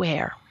be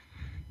aware.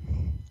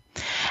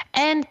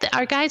 And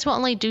our guides will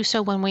only do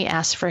so when we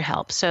ask for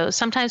help. So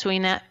sometimes we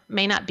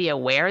may not be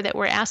aware that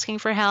we're asking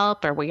for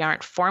help, or we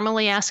aren't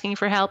formally asking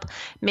for help.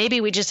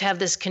 Maybe we just have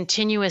this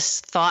continuous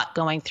thought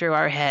going through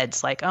our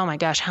heads like, oh my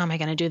gosh, how am I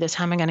going to do this?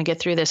 How am I going to get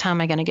through this? How am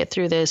I going to get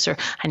through this? Or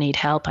I need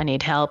help,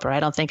 or I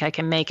don't think I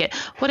can make it.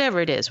 Whatever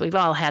it is, we've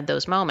all had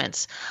those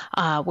moments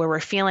where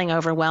we're feeling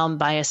overwhelmed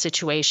by a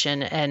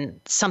situation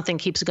and something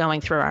keeps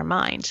going through our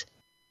mind.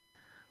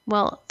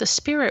 Well, the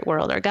spirit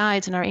world, our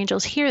guides and our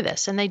angels hear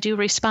this, and they do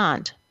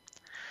respond.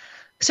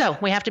 So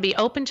we have to be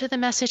open to the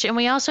message, and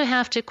we also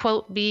have to,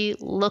 quote, be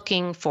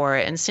looking for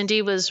it. And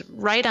Cindy was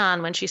right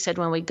on when she said,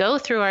 when we go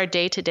through our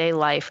day-to-day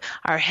life,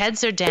 our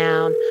heads are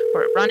down,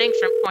 we're running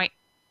from point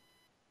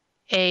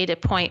A to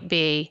point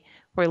B,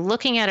 we're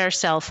looking at our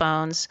cell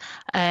phones,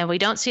 and we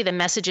don't see the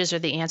messages or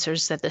the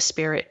answers that the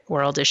spirit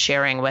world is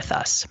sharing with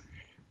us.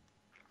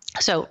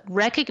 So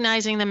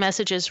recognizing the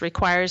messages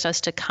requires us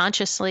to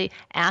consciously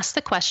ask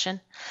the question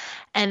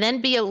and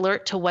then be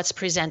alert to what's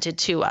presented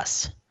to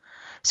us.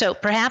 So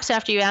perhaps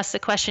after you ask the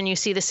question, you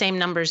see the same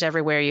numbers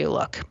everywhere you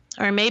look.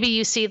 Or maybe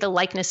you see the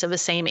likeness of the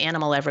same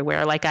animal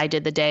everywhere, like I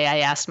did the day I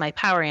asked my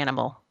power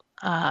animal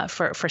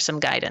for some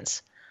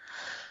guidance.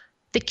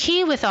 The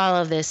key with all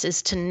of this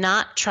is to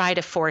not try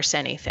to force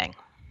anything.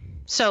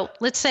 So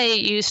let's say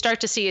you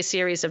start to see a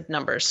series of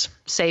numbers,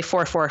 say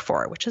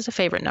 444, which is a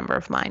favorite number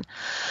of mine.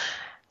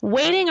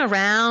 Waiting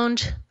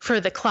around for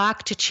the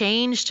clock to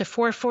change to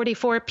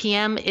 4:44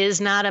 p.m.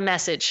 is not a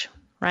message,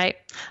 right?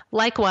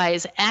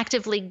 Likewise,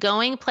 actively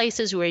going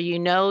places where you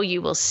know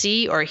you will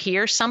see or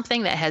hear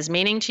something that has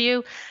meaning to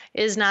you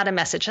is not a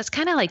message. That's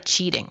kind of like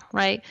cheating,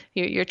 right?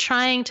 You're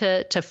trying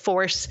to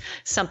force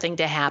something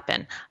to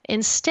happen.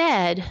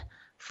 Instead,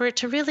 for it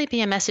to really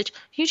be a message,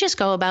 you just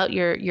go about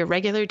your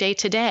regular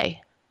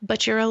day-to-day,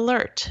 but you're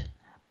alert.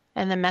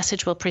 And the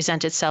message will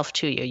present itself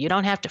to you. You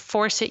don't have to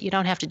force it. You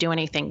don't have to do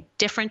anything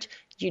different.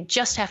 You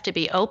just have to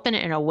be open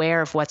and aware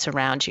of what's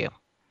around you.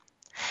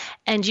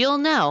 And you'll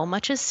know,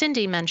 much as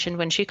Cindy mentioned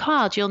when she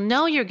called, you'll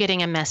know you're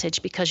getting a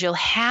message because you'll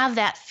have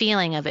that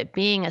feeling of it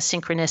being a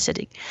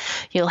synchronicity.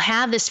 You'll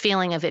have this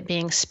feeling of it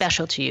being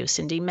special to you.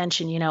 Cindy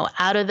mentioned,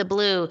 out of the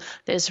blue,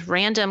 this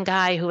random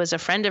guy who was a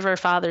friend of her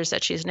father's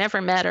that she's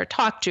never met or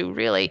talked to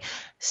really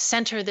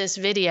sent her this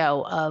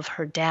video of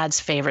her dad's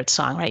favorite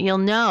song, right?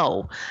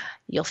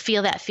 You'll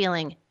feel that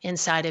feeling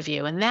inside of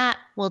you, and that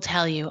will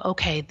tell you,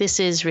 okay, this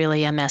is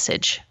really a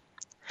message.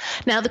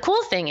 Now, the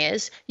cool thing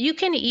is you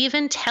can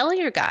even tell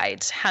your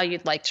guides how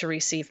you'd like to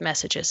receive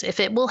messages if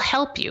it will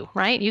help you,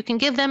 right? You can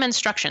give them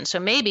instructions. So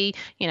maybe,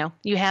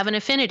 you have an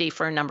affinity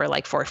for a number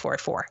like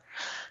 444.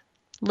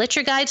 Let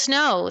your guides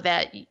know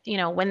that,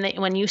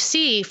 when you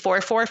see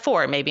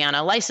 444, maybe on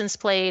a license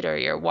plate or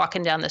you're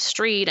walking down the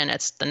street and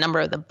it's the number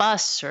of the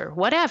bus or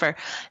whatever,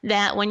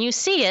 that when you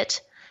see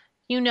it,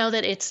 you know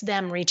that it's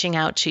them reaching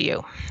out to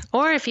you.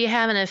 Or if you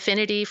have an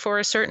affinity for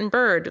a certain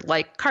bird,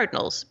 like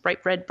cardinals,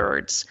 bright red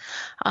birds,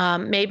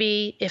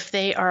 maybe if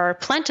they are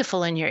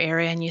plentiful in your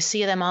area and you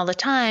see them all the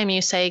time,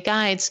 you say,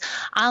 guides,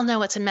 I'll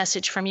know it's a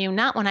message from you,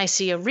 not when I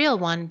see a real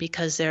one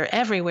because they're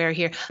everywhere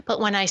here, but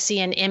when I see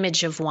an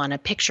image of one, a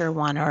picture of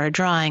one, or a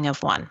drawing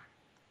of one.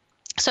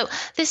 So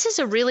this is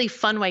a really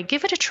fun way.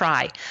 Give it a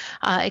try.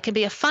 It can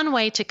be a fun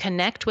way to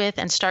connect with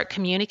and start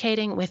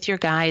communicating with your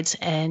guides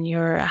and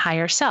your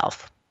higher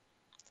self.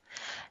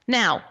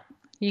 Now,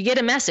 you get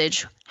a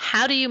message.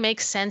 How do you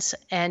make sense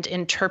and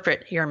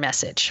interpret your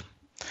message?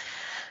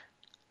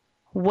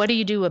 What do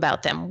you do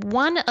about them?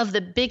 One of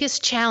the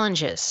biggest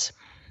challenges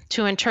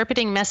to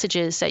interpreting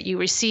messages that you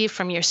receive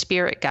from your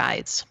spirit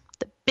guides,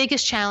 the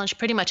biggest challenge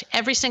pretty much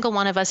every single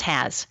one of us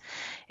has,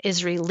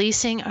 is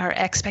releasing our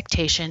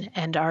expectation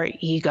and our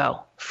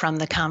ego from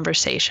the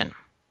conversation.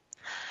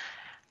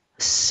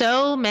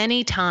 So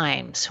many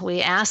times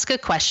we ask a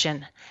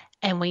question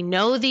and we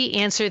know the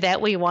answer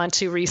that we want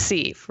to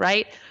receive,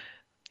 right?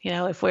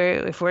 If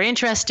we're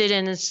interested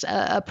in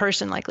a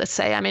person, like let's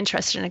say I'm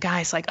interested in a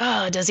guy, it's like,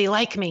 oh, does he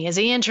like me? Is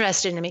he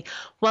interested in me?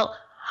 Well,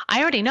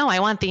 I already know I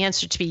want the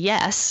answer to be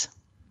yes,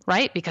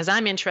 right? Because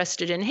I'm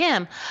interested in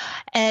him.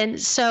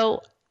 And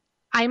so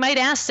I might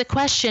ask the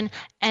question,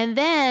 and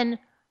then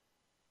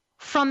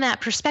from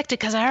that perspective,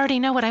 because I already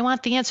know what I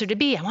want the answer to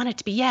be, I want it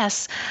to be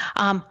yes,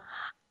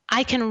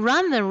 I can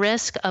run the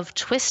risk of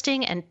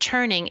twisting and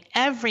turning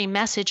every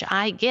message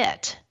I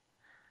get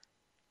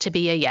to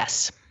be a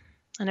yes.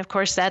 And of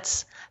course,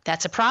 that's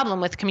a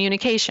problem with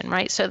communication,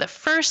 right? So the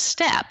first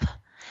step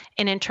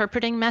in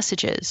interpreting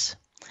messages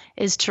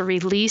is to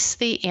release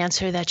the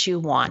answer that you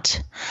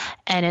want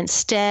and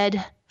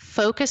instead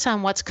focus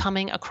on what's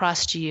coming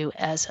across to you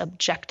as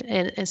objective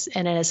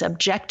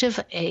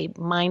a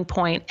mind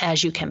point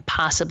as you can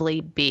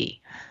possibly be.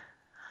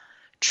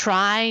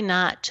 Try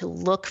not to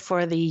look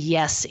for the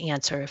yes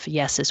answer if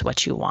yes is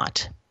what you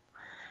want.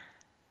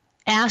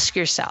 Ask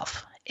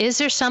yourself, is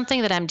there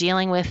something that I'm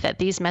dealing with that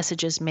these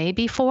messages may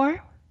be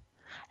for?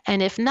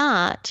 And if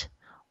not,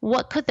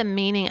 what could the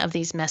meaning of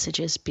these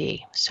messages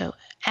be? So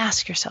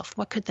ask yourself,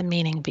 what could the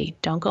meaning be?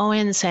 Don't go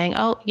in saying,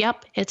 oh,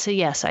 yep, it's a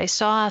yes. I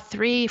saw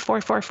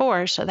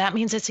 3444, so that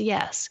means it's a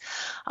yes.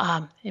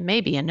 It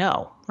may be a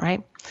no,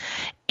 right?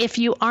 If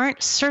you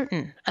aren't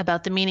certain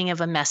about the meaning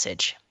of a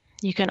message,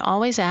 you can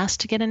always ask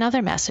to get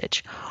another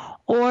message,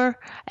 or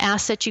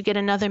ask that you get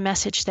another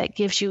message that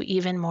gives you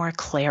even more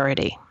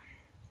clarity.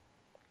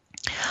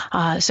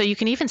 So you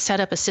can even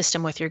set up a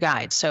system with your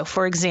guides. So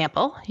for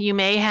example, you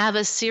may have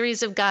a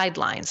series of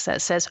guidelines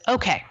that says,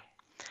 okay,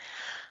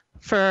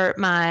 for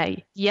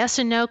my yes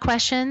and no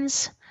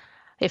questions,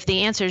 If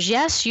the answer is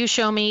yes, you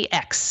show me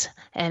X.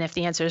 And if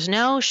the answer is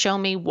no, show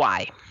me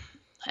Y.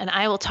 And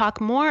I will talk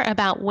more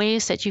about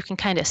ways that you can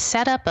kind of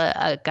set up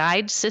a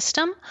guide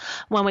system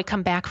when we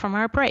come back from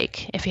our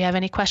break. If you have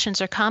any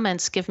questions or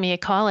comments, give me a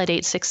call at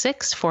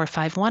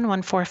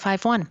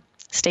 866-451-1451.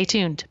 Stay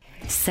tuned.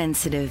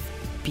 Sensitive,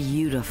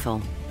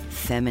 beautiful,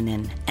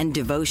 feminine, and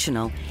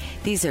devotional.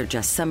 These are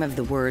just some of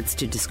the words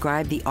to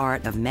describe the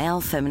art of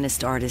male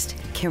feminist artist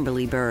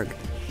Kimberly Berg.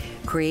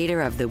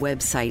 Creator of the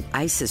website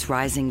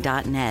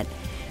IsisRising.net,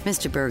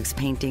 Mr. Berg's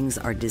paintings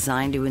are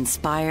designed to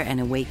inspire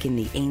and awaken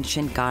the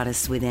ancient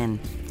goddess within.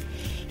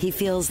 He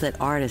feels that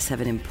artists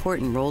have an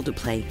important role to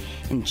play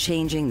in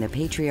changing the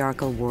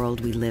patriarchal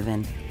world we live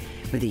in.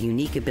 With a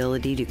unique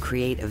ability to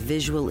create a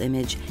visual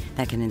image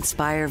that can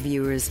inspire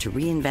viewers to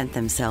reinvent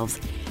themselves,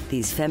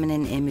 these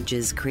feminine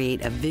images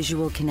create a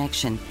visual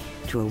connection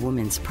to a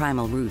woman's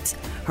primal roots,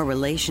 her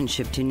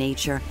relationship to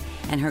nature,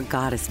 and her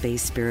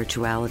goddess-based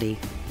spirituality.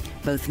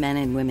 Both men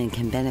and women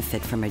can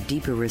benefit from a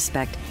deeper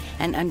respect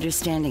and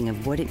understanding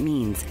of what it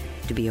means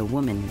to be a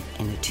woman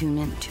in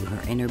attunement to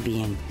her inner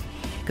being.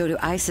 Go to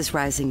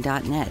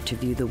IsisRising.net to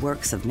view the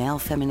works of male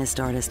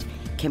feminist artist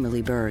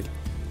Kimberly Berg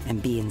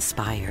and be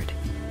inspired.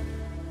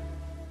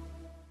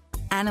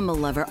 Animal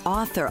lover,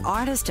 author,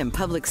 artist, and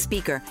public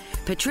speaker,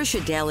 Patricia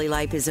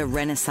Daly-Lipe is a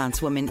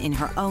Renaissance woman in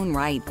her own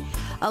right.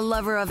 A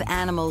lover of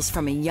animals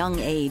from a young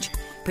age,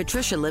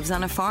 Patricia lives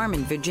on a farm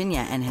in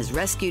Virginia and has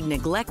rescued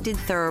neglected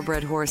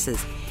thoroughbred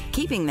horses,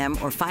 keeping them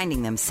or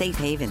finding them safe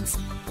havens.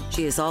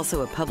 She is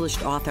also a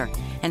published author,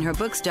 and her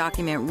books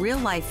document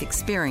real-life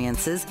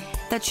experiences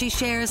that she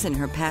shares in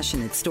her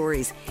passionate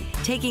stories,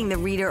 taking the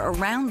reader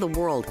around the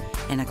world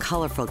in a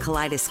colorful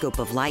kaleidoscope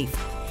of life.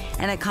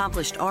 An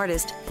accomplished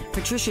artist,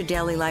 Patricia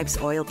Daly-Lipe's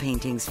oil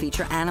paintings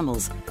feature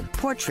animals,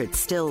 portraits,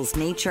 stills,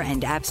 nature,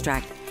 and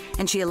abstract,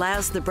 and she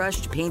allows the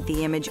brush to paint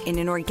the image in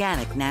an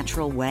organic,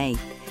 natural way.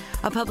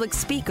 A public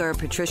speaker,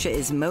 Patricia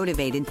is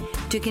motivated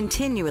to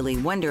continually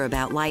wonder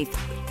about life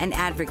and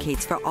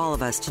advocates for all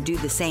of us to do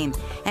the same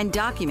and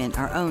document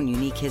our own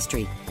unique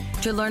history.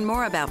 To learn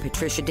more about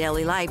Patricia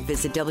Daly-Lipe,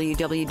 visit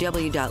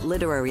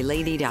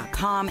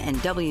www.literarylady.com and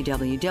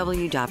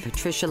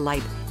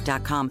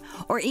www.patricialipe.com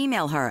or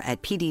email her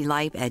at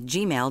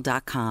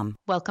pdlipe@gmail.com.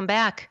 Welcome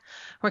back.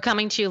 We're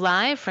coming to you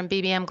live from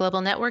BBM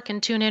Global Network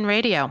and TuneIn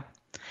Radio.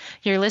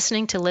 You're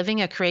listening to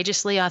Living a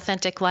Courageously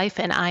Authentic Life,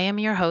 and I am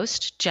your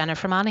host,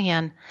 Jennifer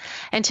Monahan.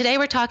 And today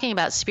we're talking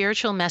about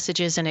spiritual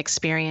messages and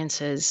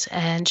experiences.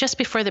 And just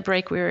before the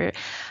break, we were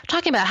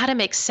talking about how to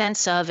make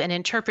sense of and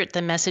interpret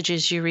the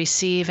messages you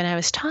receive. And I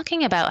was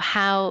talking about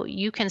how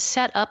you can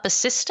set up a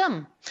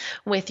system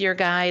with your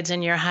guides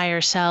and your higher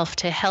self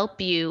to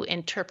help you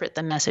interpret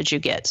the message you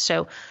get.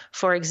 So,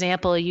 for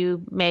example,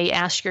 you may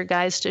ask your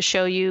guides to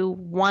show you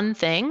one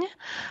thing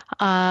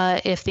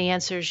if the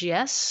answer is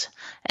yes,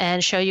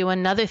 and show you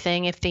another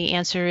thing if the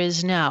answer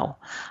is no.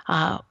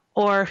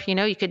 Or,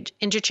 you could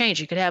interchange.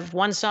 You could have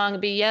one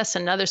song be yes,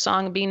 another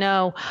song be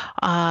no,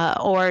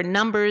 or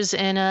numbers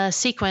in a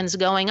sequence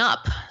going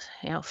up.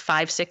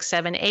 5, 6,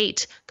 7,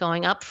 8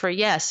 going up for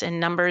yes, and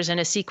numbers in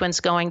a sequence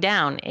going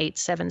down, 8,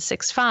 7,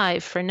 6,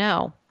 5 for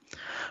no.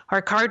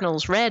 Or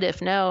cardinals, red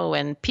if no,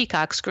 and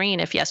peacocks, green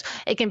if yes.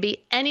 It can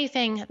be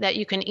anything that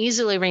you can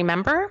easily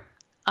remember,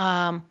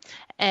 and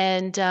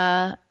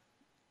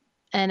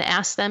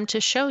ask them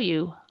to show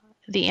you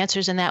the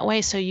answers in that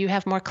way so you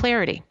have more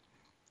clarity.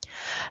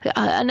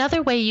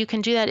 Another way you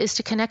can do that is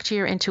to connect to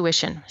your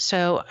intuition.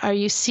 So are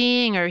you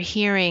seeing or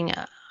hearing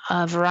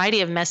a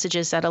variety of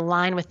messages that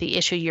align with the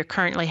issue you're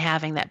currently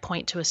having that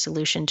point to a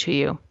solution to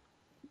you?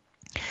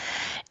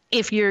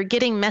 If you're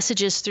getting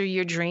messages through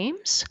your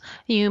dreams,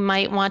 you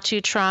might want to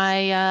try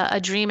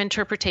a dream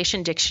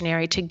interpretation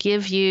dictionary to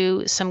give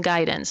you some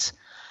guidance.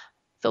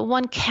 The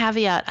one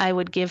caveat I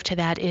would give to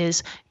that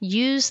is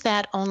use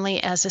that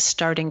only as a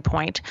starting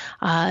point.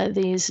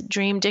 These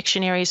dream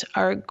dictionaries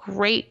are a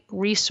great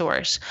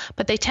resource,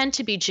 but they tend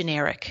to be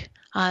generic.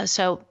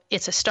 So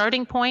it's a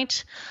starting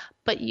point,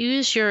 but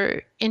use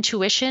your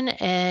intuition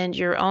and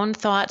your own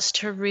thoughts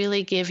to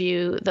really give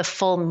you the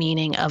full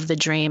meaning of the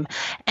dream.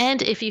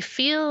 And if you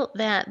feel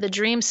that the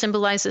dream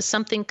symbolizes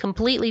something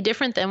completely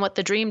different than what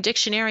the dream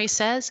dictionary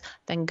says,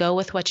 then go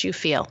with what you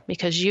feel,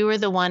 because you are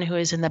the one who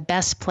is in the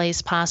best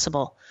place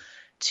possible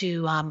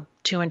to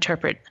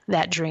interpret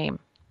that dream.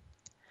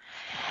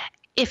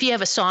 If you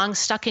have a song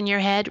stuck in your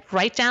head,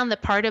 write down the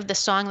part of the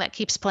song that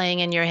keeps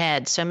playing in your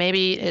head. So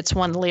maybe it's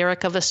one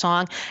lyric of a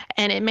song,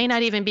 and it may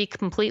not even be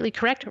completely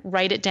correct.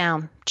 Write it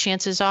down.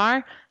 Chances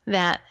are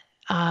that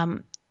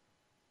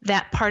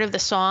that part of the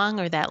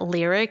song or that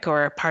lyric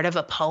or part of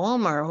a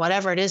poem or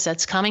whatever it is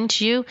that's coming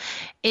to you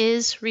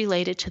is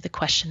related to the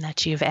question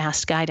that you've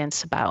asked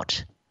guidance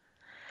about.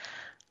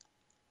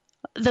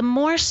 The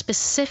more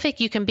specific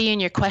you can be in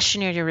your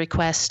question or your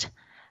request,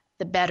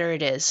 the better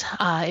it is.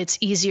 It's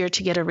easier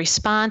to get a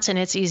response, and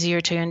it's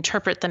easier to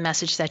interpret the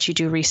message that you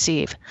do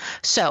receive.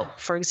 So,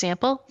 for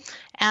example,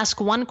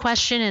 ask one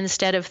question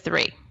instead of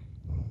 3.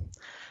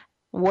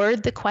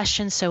 Word the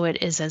question so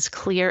it is as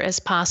clear as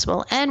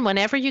possible. And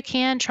whenever you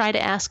can, try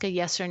to ask a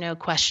yes or no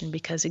question,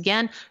 because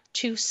again,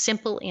 2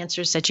 simple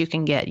answers that you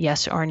can get,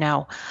 yes or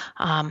no.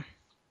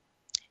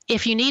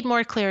 If you need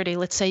more clarity,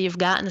 let's say you've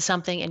gotten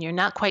something and you're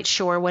not quite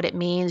sure what it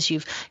means,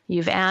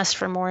 you've asked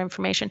for more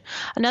information.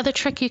 Another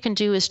trick you can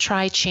do is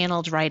try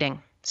channeled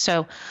writing.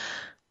 So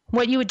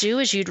what you would do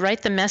is you'd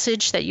write the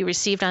message that you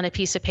received on a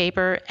piece of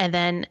paper and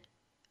then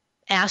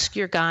ask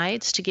your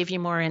guides to give you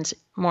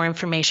more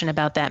information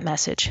about that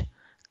message.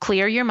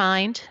 Clear your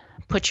mind,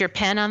 put your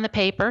pen on the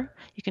paper.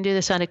 You can do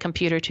this on a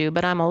computer too,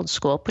 but I'm old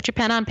school. Put your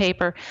pen on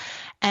paper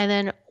and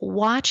then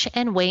watch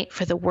and wait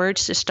for the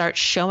words to start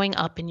showing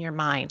up in your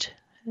mind.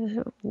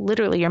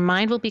 Literally, your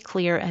mind will be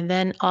clear, and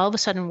then all of a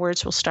sudden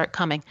words will start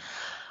coming.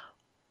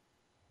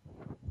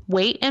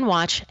 Wait and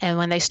watch, and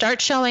when they start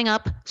showing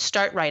up,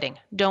 start writing.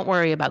 Don't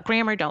worry about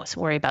grammar, don't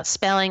worry about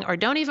spelling, or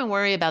don't even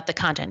worry about the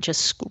content.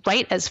 Just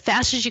write as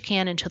fast as you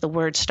can until the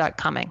words start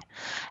coming.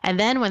 And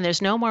then when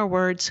there's no more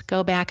words,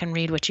 go back and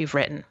read what you've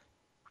written.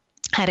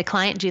 I had a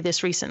client do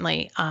this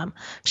recently.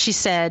 She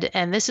said,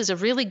 and this is a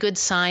really good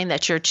sign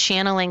that you're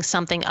channeling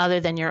something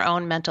other than your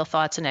own mental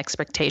thoughts and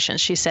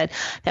expectations. She said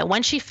that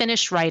when she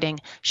finished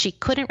writing, she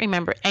couldn't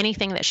remember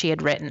anything that she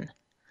had written,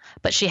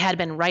 but she had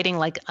been writing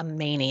like a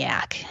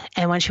maniac.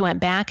 And when she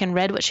went back and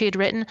read what she had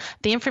written,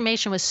 the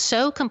information was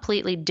so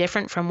completely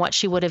different from what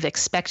she would have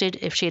expected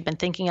if she had been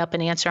thinking up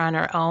an answer on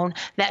her own,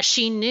 that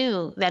she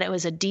knew that it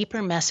was a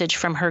deeper message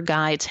from her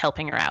guides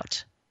helping her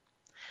out.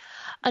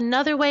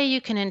 Another way you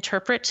can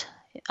interpret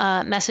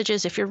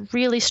messages, if you're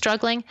really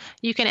struggling,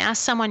 you can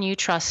ask someone you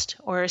trust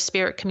or a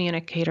spirit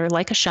communicator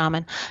like a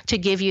shaman to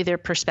give you their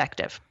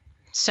perspective.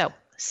 So,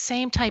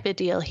 same type of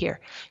deal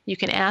here. You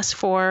can ask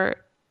for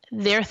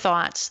their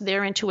thoughts,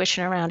 their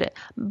intuition around it.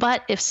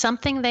 But if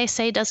something they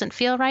say doesn't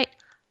feel right,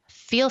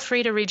 feel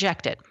free to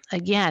reject it.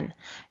 Again,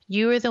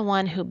 you are the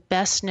one who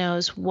best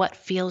knows what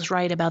feels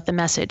right about the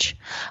message.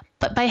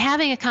 But by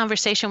having a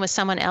conversation with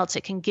someone else,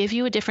 it can give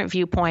you a different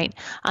viewpoint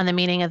on the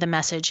meaning of the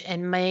message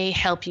and may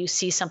help you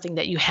see something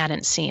that you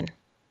hadn't seen.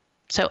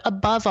 So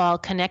above all,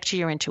 connect to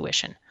your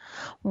intuition.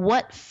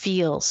 What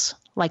feels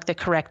like the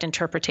correct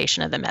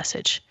interpretation of the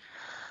message?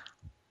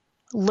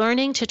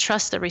 Learning to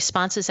trust the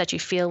responses that you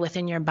feel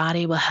within your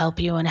body will help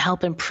you and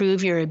help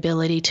improve your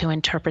ability to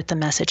interpret the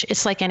message.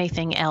 It's like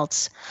anything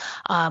else.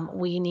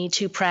 We need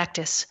to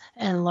practice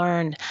and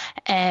learn,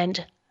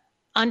 and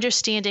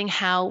understanding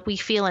how we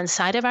feel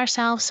inside of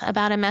ourselves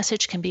about a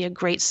message can be a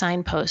great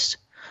signpost.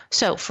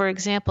 So, for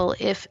example,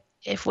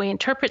 if we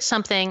interpret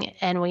something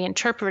and we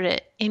interpret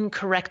it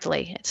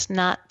incorrectly, it's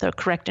not the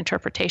correct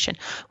interpretation,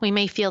 we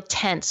may feel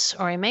tense,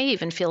 or we may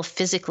even feel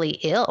physically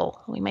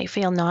ill. We may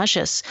feel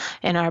nauseous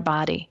in our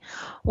body.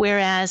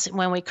 Whereas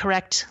when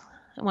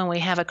we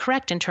have a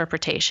correct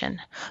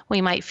interpretation,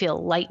 we might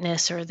feel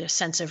lightness or the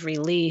sense of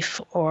relief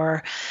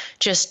or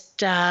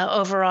just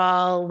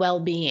overall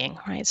well-being,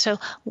 right? So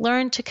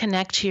learn to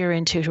connect to your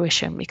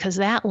intuition, because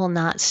that will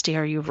not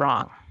steer you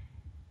wrong.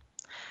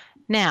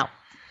 Now,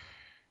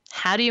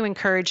 how do you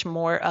encourage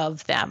more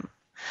of them?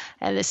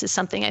 And this is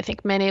something I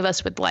think many of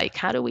us would like.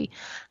 How do we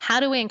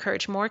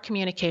encourage more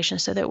communication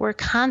so that we're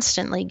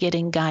constantly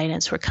getting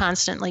guidance, we're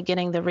constantly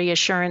getting the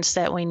reassurance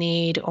that we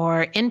need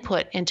or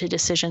input into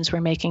decisions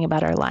we're making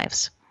about our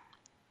lives?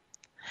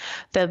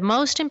 The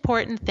most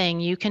important thing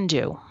you can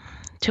do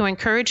to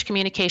encourage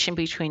communication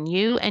between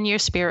you and your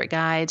spirit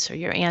guides or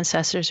your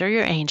ancestors or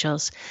your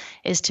angels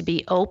is to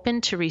be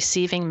open to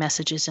receiving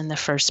messages in the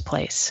first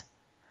place.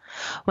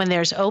 When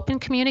there's open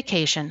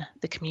communication,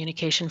 the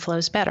communication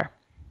flows better.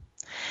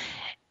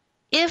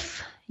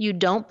 If you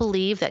don't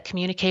believe that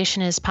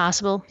communication is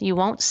possible, you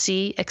won't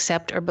see,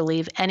 accept, or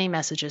believe any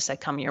messages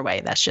that come your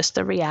way. That's just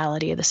the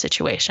reality of the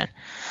situation.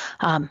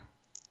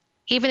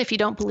 Even if you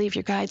don't believe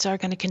your guides are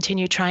going to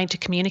continue trying to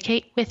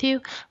communicate with you,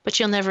 but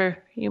you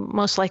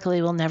most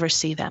likely will never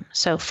see them.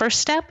 So first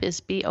step is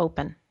be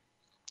open.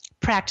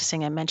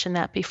 Practicing, I mentioned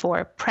that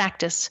before.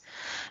 Practice.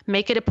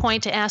 Make it a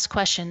point to ask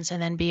questions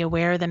and then be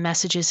aware of the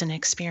messages and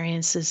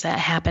experiences that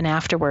happen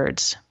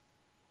afterwards.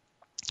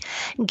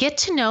 Get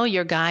to know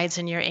your guides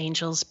and your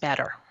angels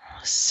better.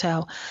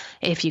 So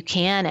if you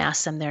can,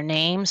 ask them their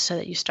names so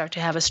that you start to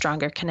have a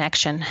stronger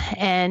connection.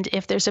 And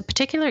if there's a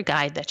particular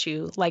guide that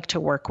you like to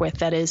work with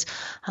that is,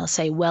 I'll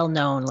say,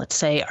 well-known, let's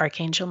say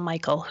Archangel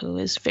Michael, who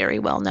is very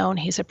well-known.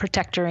 He's a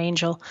protector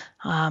angel.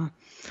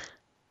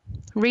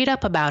 Read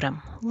up about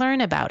him,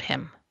 learn about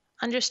him,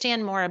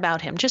 understand more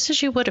about him, just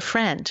as you would a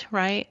friend,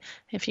 right?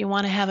 If you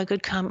want to have a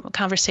good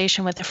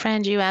conversation with a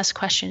friend, you ask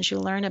questions, you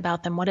learn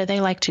about them. What do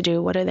they like to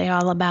do? What are they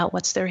all about?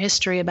 What's their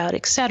history about,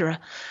 etc.?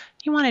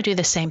 You want to do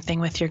the same thing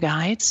with your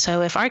guides.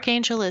 So if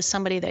Archangel is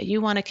somebody that you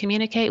want to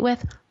communicate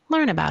with,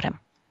 learn about him.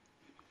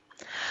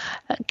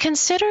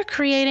 Consider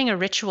creating a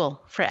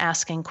ritual for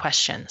asking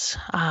questions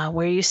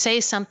where you say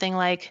something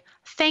like,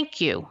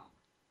 "Thank you,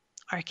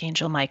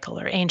 Archangel Michael,"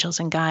 or angels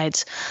and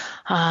guides,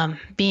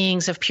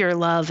 beings of pure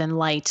love and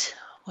light,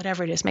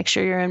 whatever it is. Make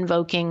sure you're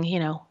invoking,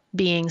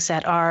 beings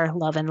that are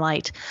love and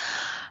light.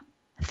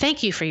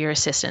 Thank you for your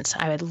assistance.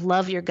 I would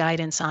love your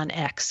guidance on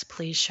X.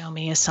 Please show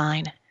me a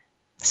sign.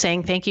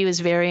 Saying thank you is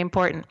very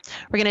important.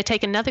 We're going to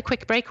take another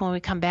quick break. When we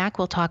come back,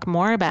 we'll talk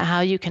more about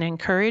how you can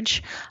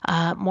encourage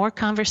more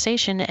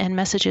conversation and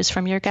messages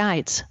from your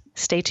guides.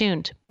 Stay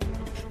tuned.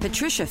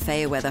 Patricia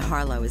Fayerweather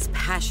Harlow is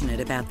passionate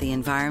about the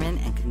environment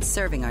and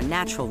conserving our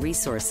natural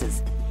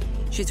resources.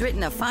 She's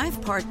written a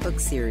 5-part book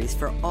series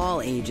for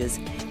all ages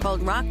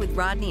called Rock with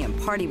Rodney and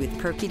Party with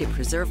Perky to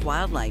Preserve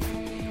Wildlife,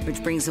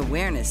 which brings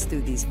awareness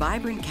through these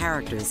vibrant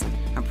characters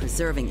on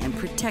preserving and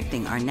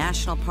protecting our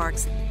national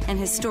parks and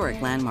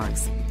historic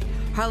landmarks.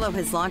 Harlow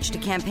has launched a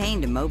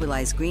campaign to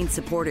mobilize green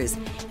supporters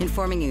in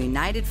forming a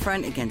united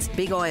front against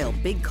big oil,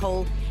 big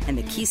coal, and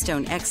the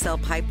Keystone XL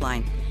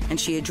pipeline, and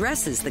she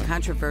addresses the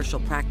controversial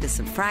practice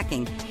of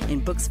fracking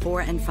in books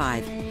 4 and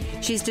 5.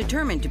 She's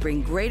determined to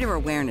bring greater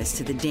awareness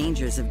to the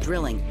dangers of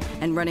drilling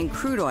and running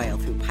crude oil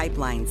through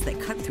pipelines that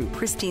cut through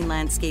pristine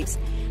landscapes,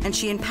 and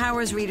she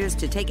empowers readers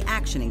to take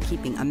action in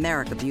keeping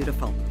America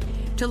beautiful.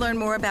 To learn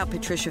more about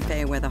Patricia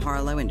Fayerweather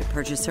Harlow and to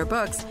purchase her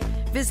books,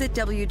 visit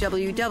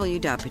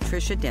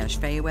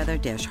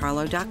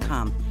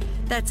www.patricia-fayerweather-harlow.com.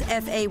 That's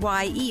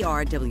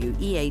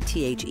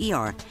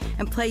FAYERWEATHER,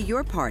 and play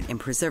your part in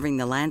preserving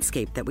the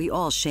landscape that we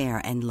all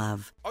share and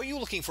love. Are you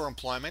looking for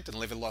employment and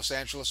live in Los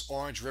Angeles,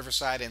 Orange,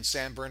 Riverside, and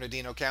San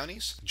Bernardino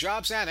counties?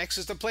 Jobs Annex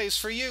is the place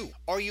for you.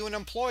 Are you an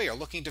employer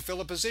looking to fill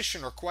a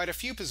position or quite a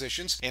few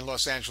positions in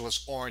Los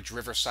Angeles, Orange,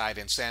 Riverside,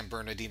 and San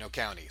Bernardino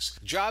counties?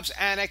 Jobs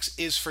Annex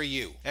is for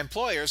you.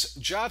 Employers,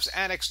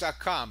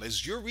 JobsAnnex.com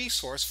is your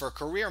resource for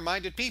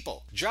career-minded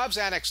people.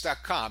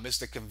 JobsAnnex.com is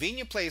the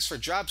convenient place for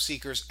job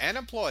seekers and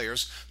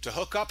employers to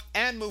hook up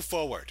and move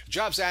forward.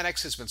 Jobs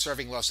Annex has been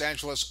serving Los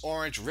Angeles,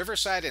 Orange,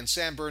 Riverside, and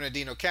San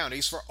Bernardino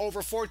counties for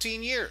over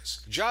 14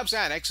 years. Jobs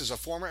Annex is a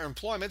former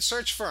employment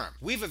search firm.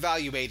 We've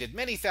evaluated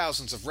many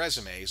thousands of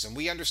resumes, and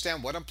we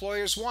understand what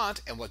employers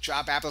want and what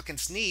job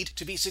applicants need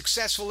to be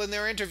successful in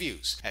their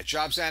interviews. At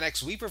Jobs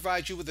Annex, we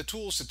provide you with the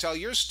tools to tell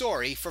your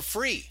story for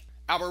free.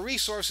 Our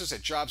resources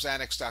at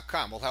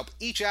JobsAnnex.com will help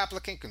each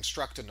applicant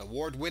construct an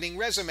award-winning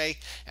resume,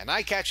 an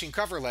eye-catching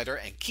cover letter,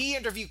 and key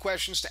interview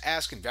questions to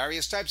ask in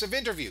various types of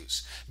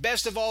interviews.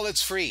 Best of all,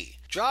 it's free.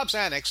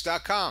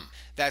 JobsAnnex.com.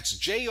 That's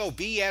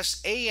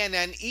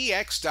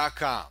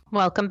JobsAnnex.com.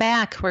 Welcome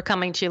back. We're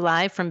coming to you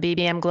live from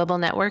BBM Global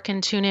Network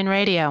and TuneIn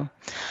Radio.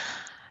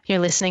 You're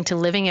listening to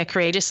Living a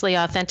Courageously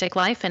Authentic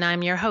Life, and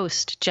I'm your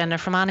host,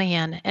 Jennifer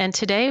Monahan. And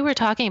today we're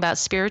talking about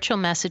spiritual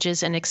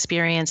messages and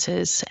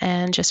experiences.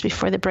 And just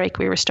before the break,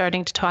 we were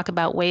starting to talk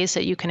about ways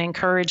that you can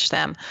encourage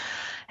them.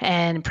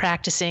 And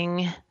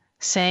practicing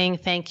saying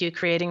thank you,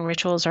 creating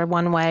rituals are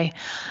one way.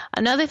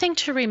 Another thing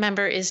to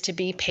remember is to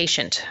be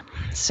patient.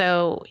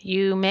 So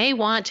you may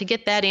want to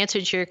get that answer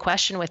to your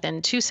question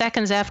within 2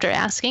 seconds after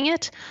asking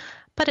it,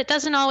 but it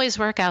doesn't always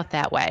work out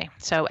that way.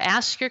 So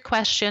ask your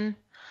question,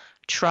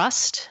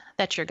 trust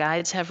that your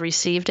guides have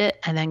received it,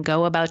 and then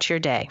go about your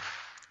day.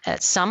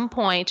 At some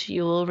point,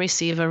 you will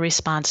receive a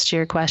response to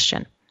your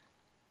question.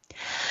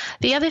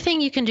 The other thing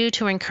you can do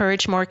to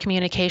encourage more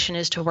communication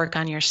is to work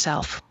on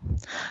yourself.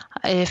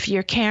 If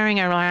you're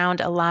carrying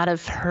around a lot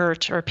of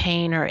hurt or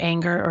pain or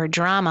anger or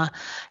drama,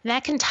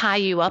 that can tie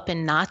you up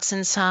in knots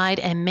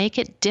inside and make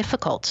it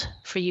difficult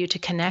for you to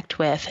connect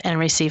with and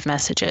receive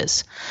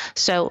messages.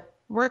 So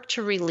work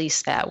to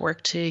release that,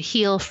 work to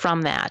heal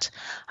from that.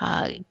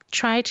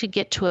 Try to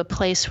get to a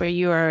place where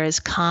you are as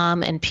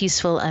calm and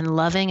peaceful and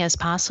loving as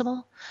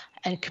possible,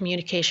 and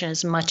communication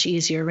is much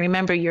easier.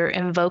 Remember, you're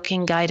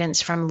invoking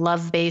guidance from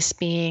love-based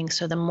beings,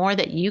 so the more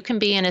that you can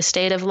be in a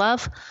state of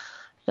love,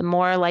 the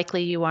more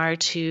likely you are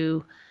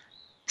to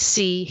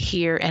see,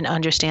 hear, and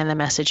understand the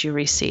message you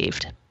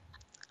received.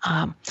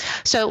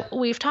 So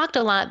we've talked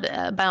a lot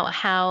about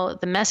how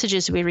the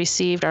messages we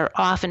received are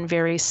often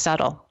very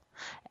subtle.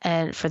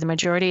 And for the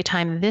majority of the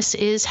time, this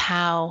is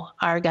how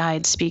our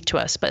guides speak to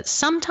us. But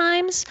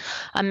sometimes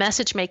a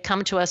message may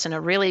come to us in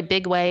a really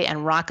big way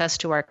and rock us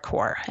to our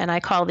core. And I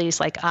call these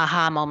like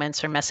aha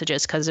moments or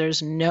messages, because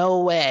there's no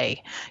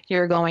way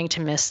you're going to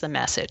miss the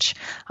message.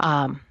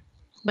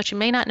 But you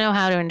may not know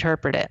how to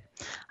interpret it.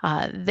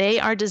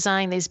 They are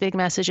designed, these big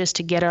messages,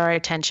 to get our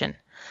attention.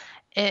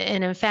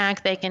 And in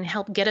fact, they can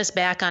help get us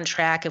back on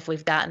track if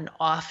we've gotten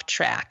off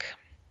track.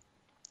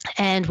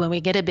 And when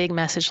we get a big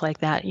message like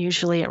that,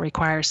 usually it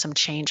requires some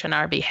change on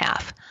our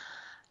behalf.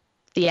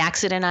 The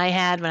accident I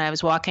had when I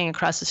was walking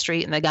across the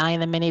street and the guy in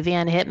the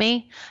minivan hit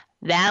me,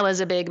 that was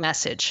a big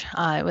message.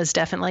 It was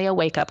definitely a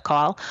wake-up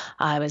call.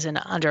 I was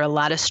under a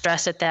lot of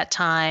stress at that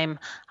time.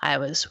 I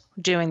was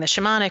doing the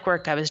shamanic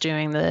work. I was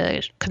doing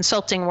the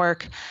consulting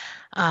work.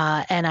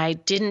 And I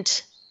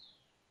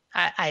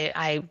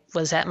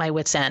was at my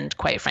wit's end,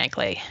 quite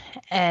frankly.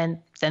 And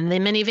then the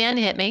minivan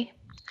hit me.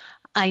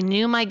 I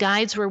knew my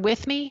guides were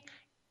with me,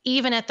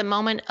 even at the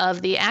moment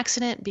of the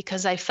accident,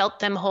 because I felt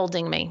them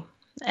holding me.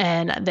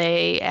 And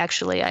they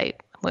actually,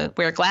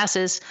 wear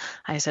glasses.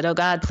 I said, oh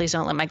God, please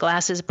don't let my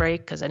glasses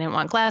break, because I didn't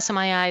want glass in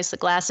my eyes. The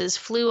glasses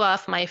flew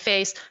off my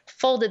face,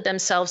 folded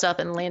themselves up,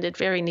 and landed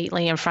very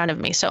neatly in front of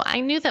me. So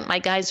I knew that my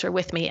guides were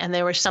with me, and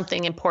there was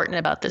something important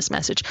about this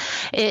message.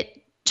 It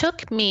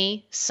took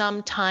me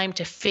some time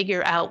to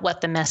figure out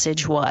what the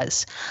message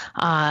was.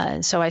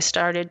 So I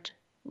started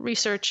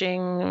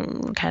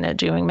researching, kind of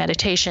doing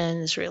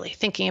meditations, really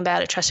thinking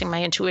about it, trusting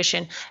my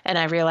intuition, and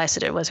I realized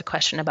that it was a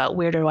question about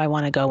where do I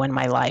want to go in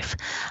my life.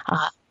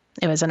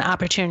 It was an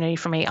opportunity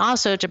for me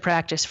also to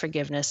practice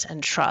forgiveness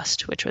and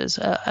trust, which was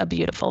a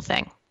beautiful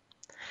thing.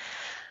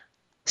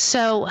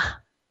 So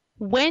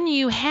when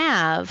you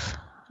have,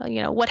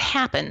 what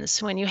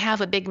happens when you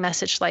have a big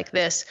message like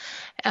this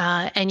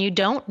and you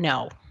don't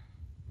know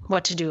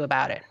what to do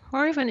about it?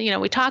 Or even,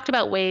 we talked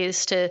about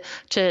ways to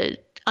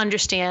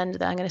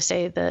understand, I'm going to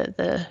say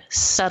the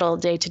subtle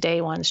day-to-day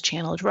ones,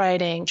 channeled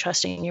writing,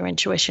 trusting your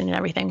intuition and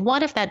everything.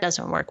 What if that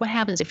doesn't work? What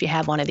happens if you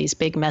have one of these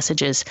big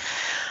messages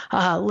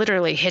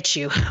literally hit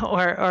you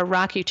or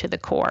rock you to the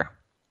core?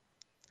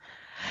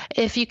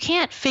 If you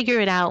can't figure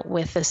it out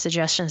with the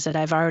suggestions that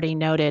I've already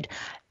noted,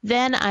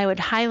 then I would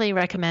highly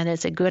recommend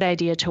it's a good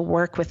idea to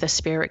work with a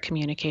spirit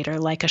communicator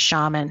like a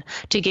shaman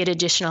to get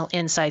additional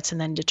insights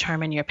and then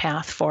determine your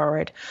path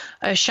forward.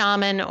 A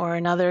shaman or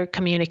another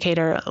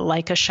communicator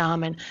like a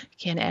shaman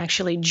can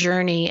actually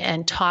journey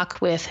and talk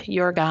with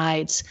your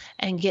guides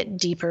and get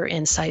deeper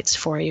insights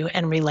for you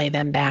and relay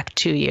them back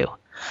to you.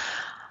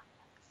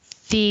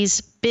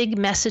 These big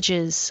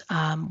messages,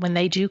 when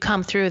they do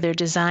come through, they're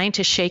designed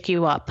to shake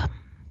you up.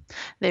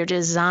 They're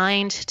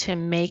designed to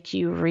make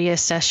you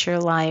reassess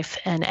your life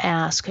and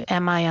ask,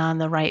 am I on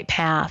the right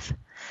path?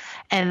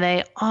 And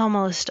they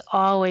almost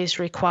always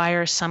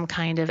require some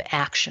kind of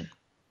action.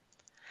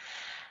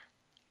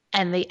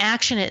 And the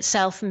action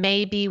itself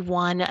may be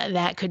one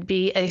that could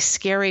be a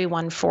scary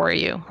one for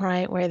you,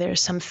 right? Where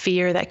there's some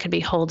fear that could be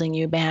holding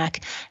you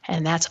back.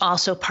 And that's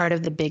also part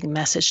of the big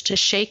message, to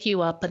shake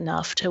you up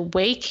enough, to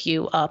wake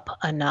you up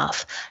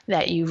enough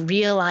that you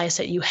realize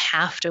that you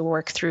have to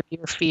work through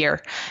your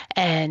fear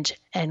and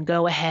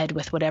go ahead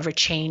with whatever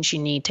change you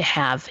need to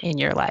have in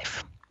your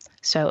life.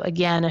 So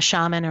again, a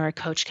shaman or a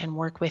coach can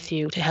work with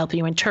you to help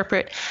you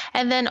interpret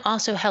and then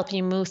also help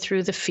you move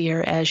through the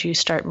fear as you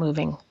start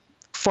moving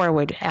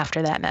forward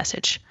after that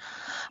message.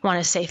 I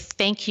want to say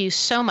thank you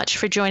so much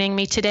for joining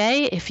me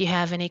today. If you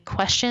have any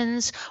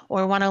questions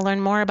or want to learn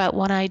more about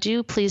what I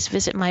do, please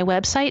visit my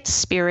website,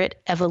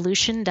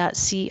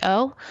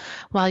 spiritevolution.co.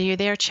 While you're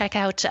there, check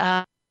out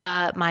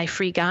my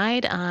free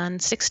guide on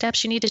 6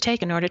 steps you need to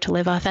take in order to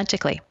live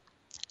authentically.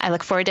 I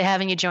look forward to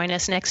having you join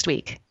us next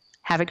week.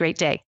 Have a great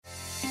day.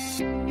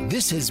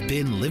 This has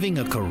been Living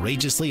a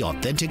Courageously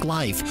Authentic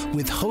Life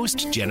with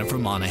host Jennifer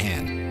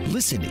Monahan.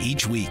 Listen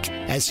each week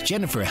as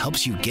Jennifer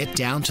helps you get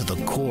down to the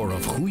core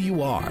of who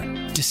you are,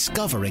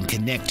 discover and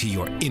connect to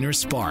your inner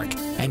spark,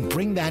 and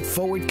bring that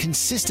forward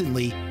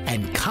consistently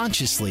and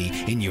consciously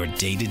in your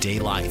day-to-day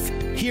life.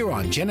 Here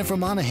on Jennifer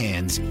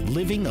Monahan's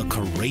Living a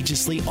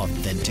Courageously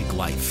Authentic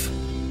Life.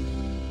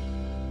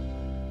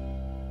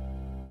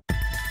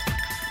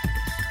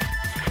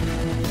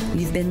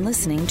 You've been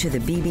listening to the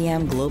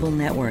BBM Global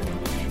Network.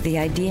 The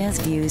ideas,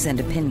 views, and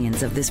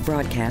opinions of this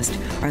broadcast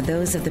are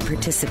those of the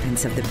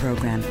participants of the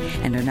program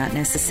and are not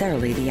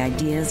necessarily the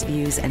ideas,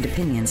 views, and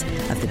opinions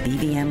of the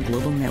BBM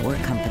Global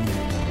Network Company.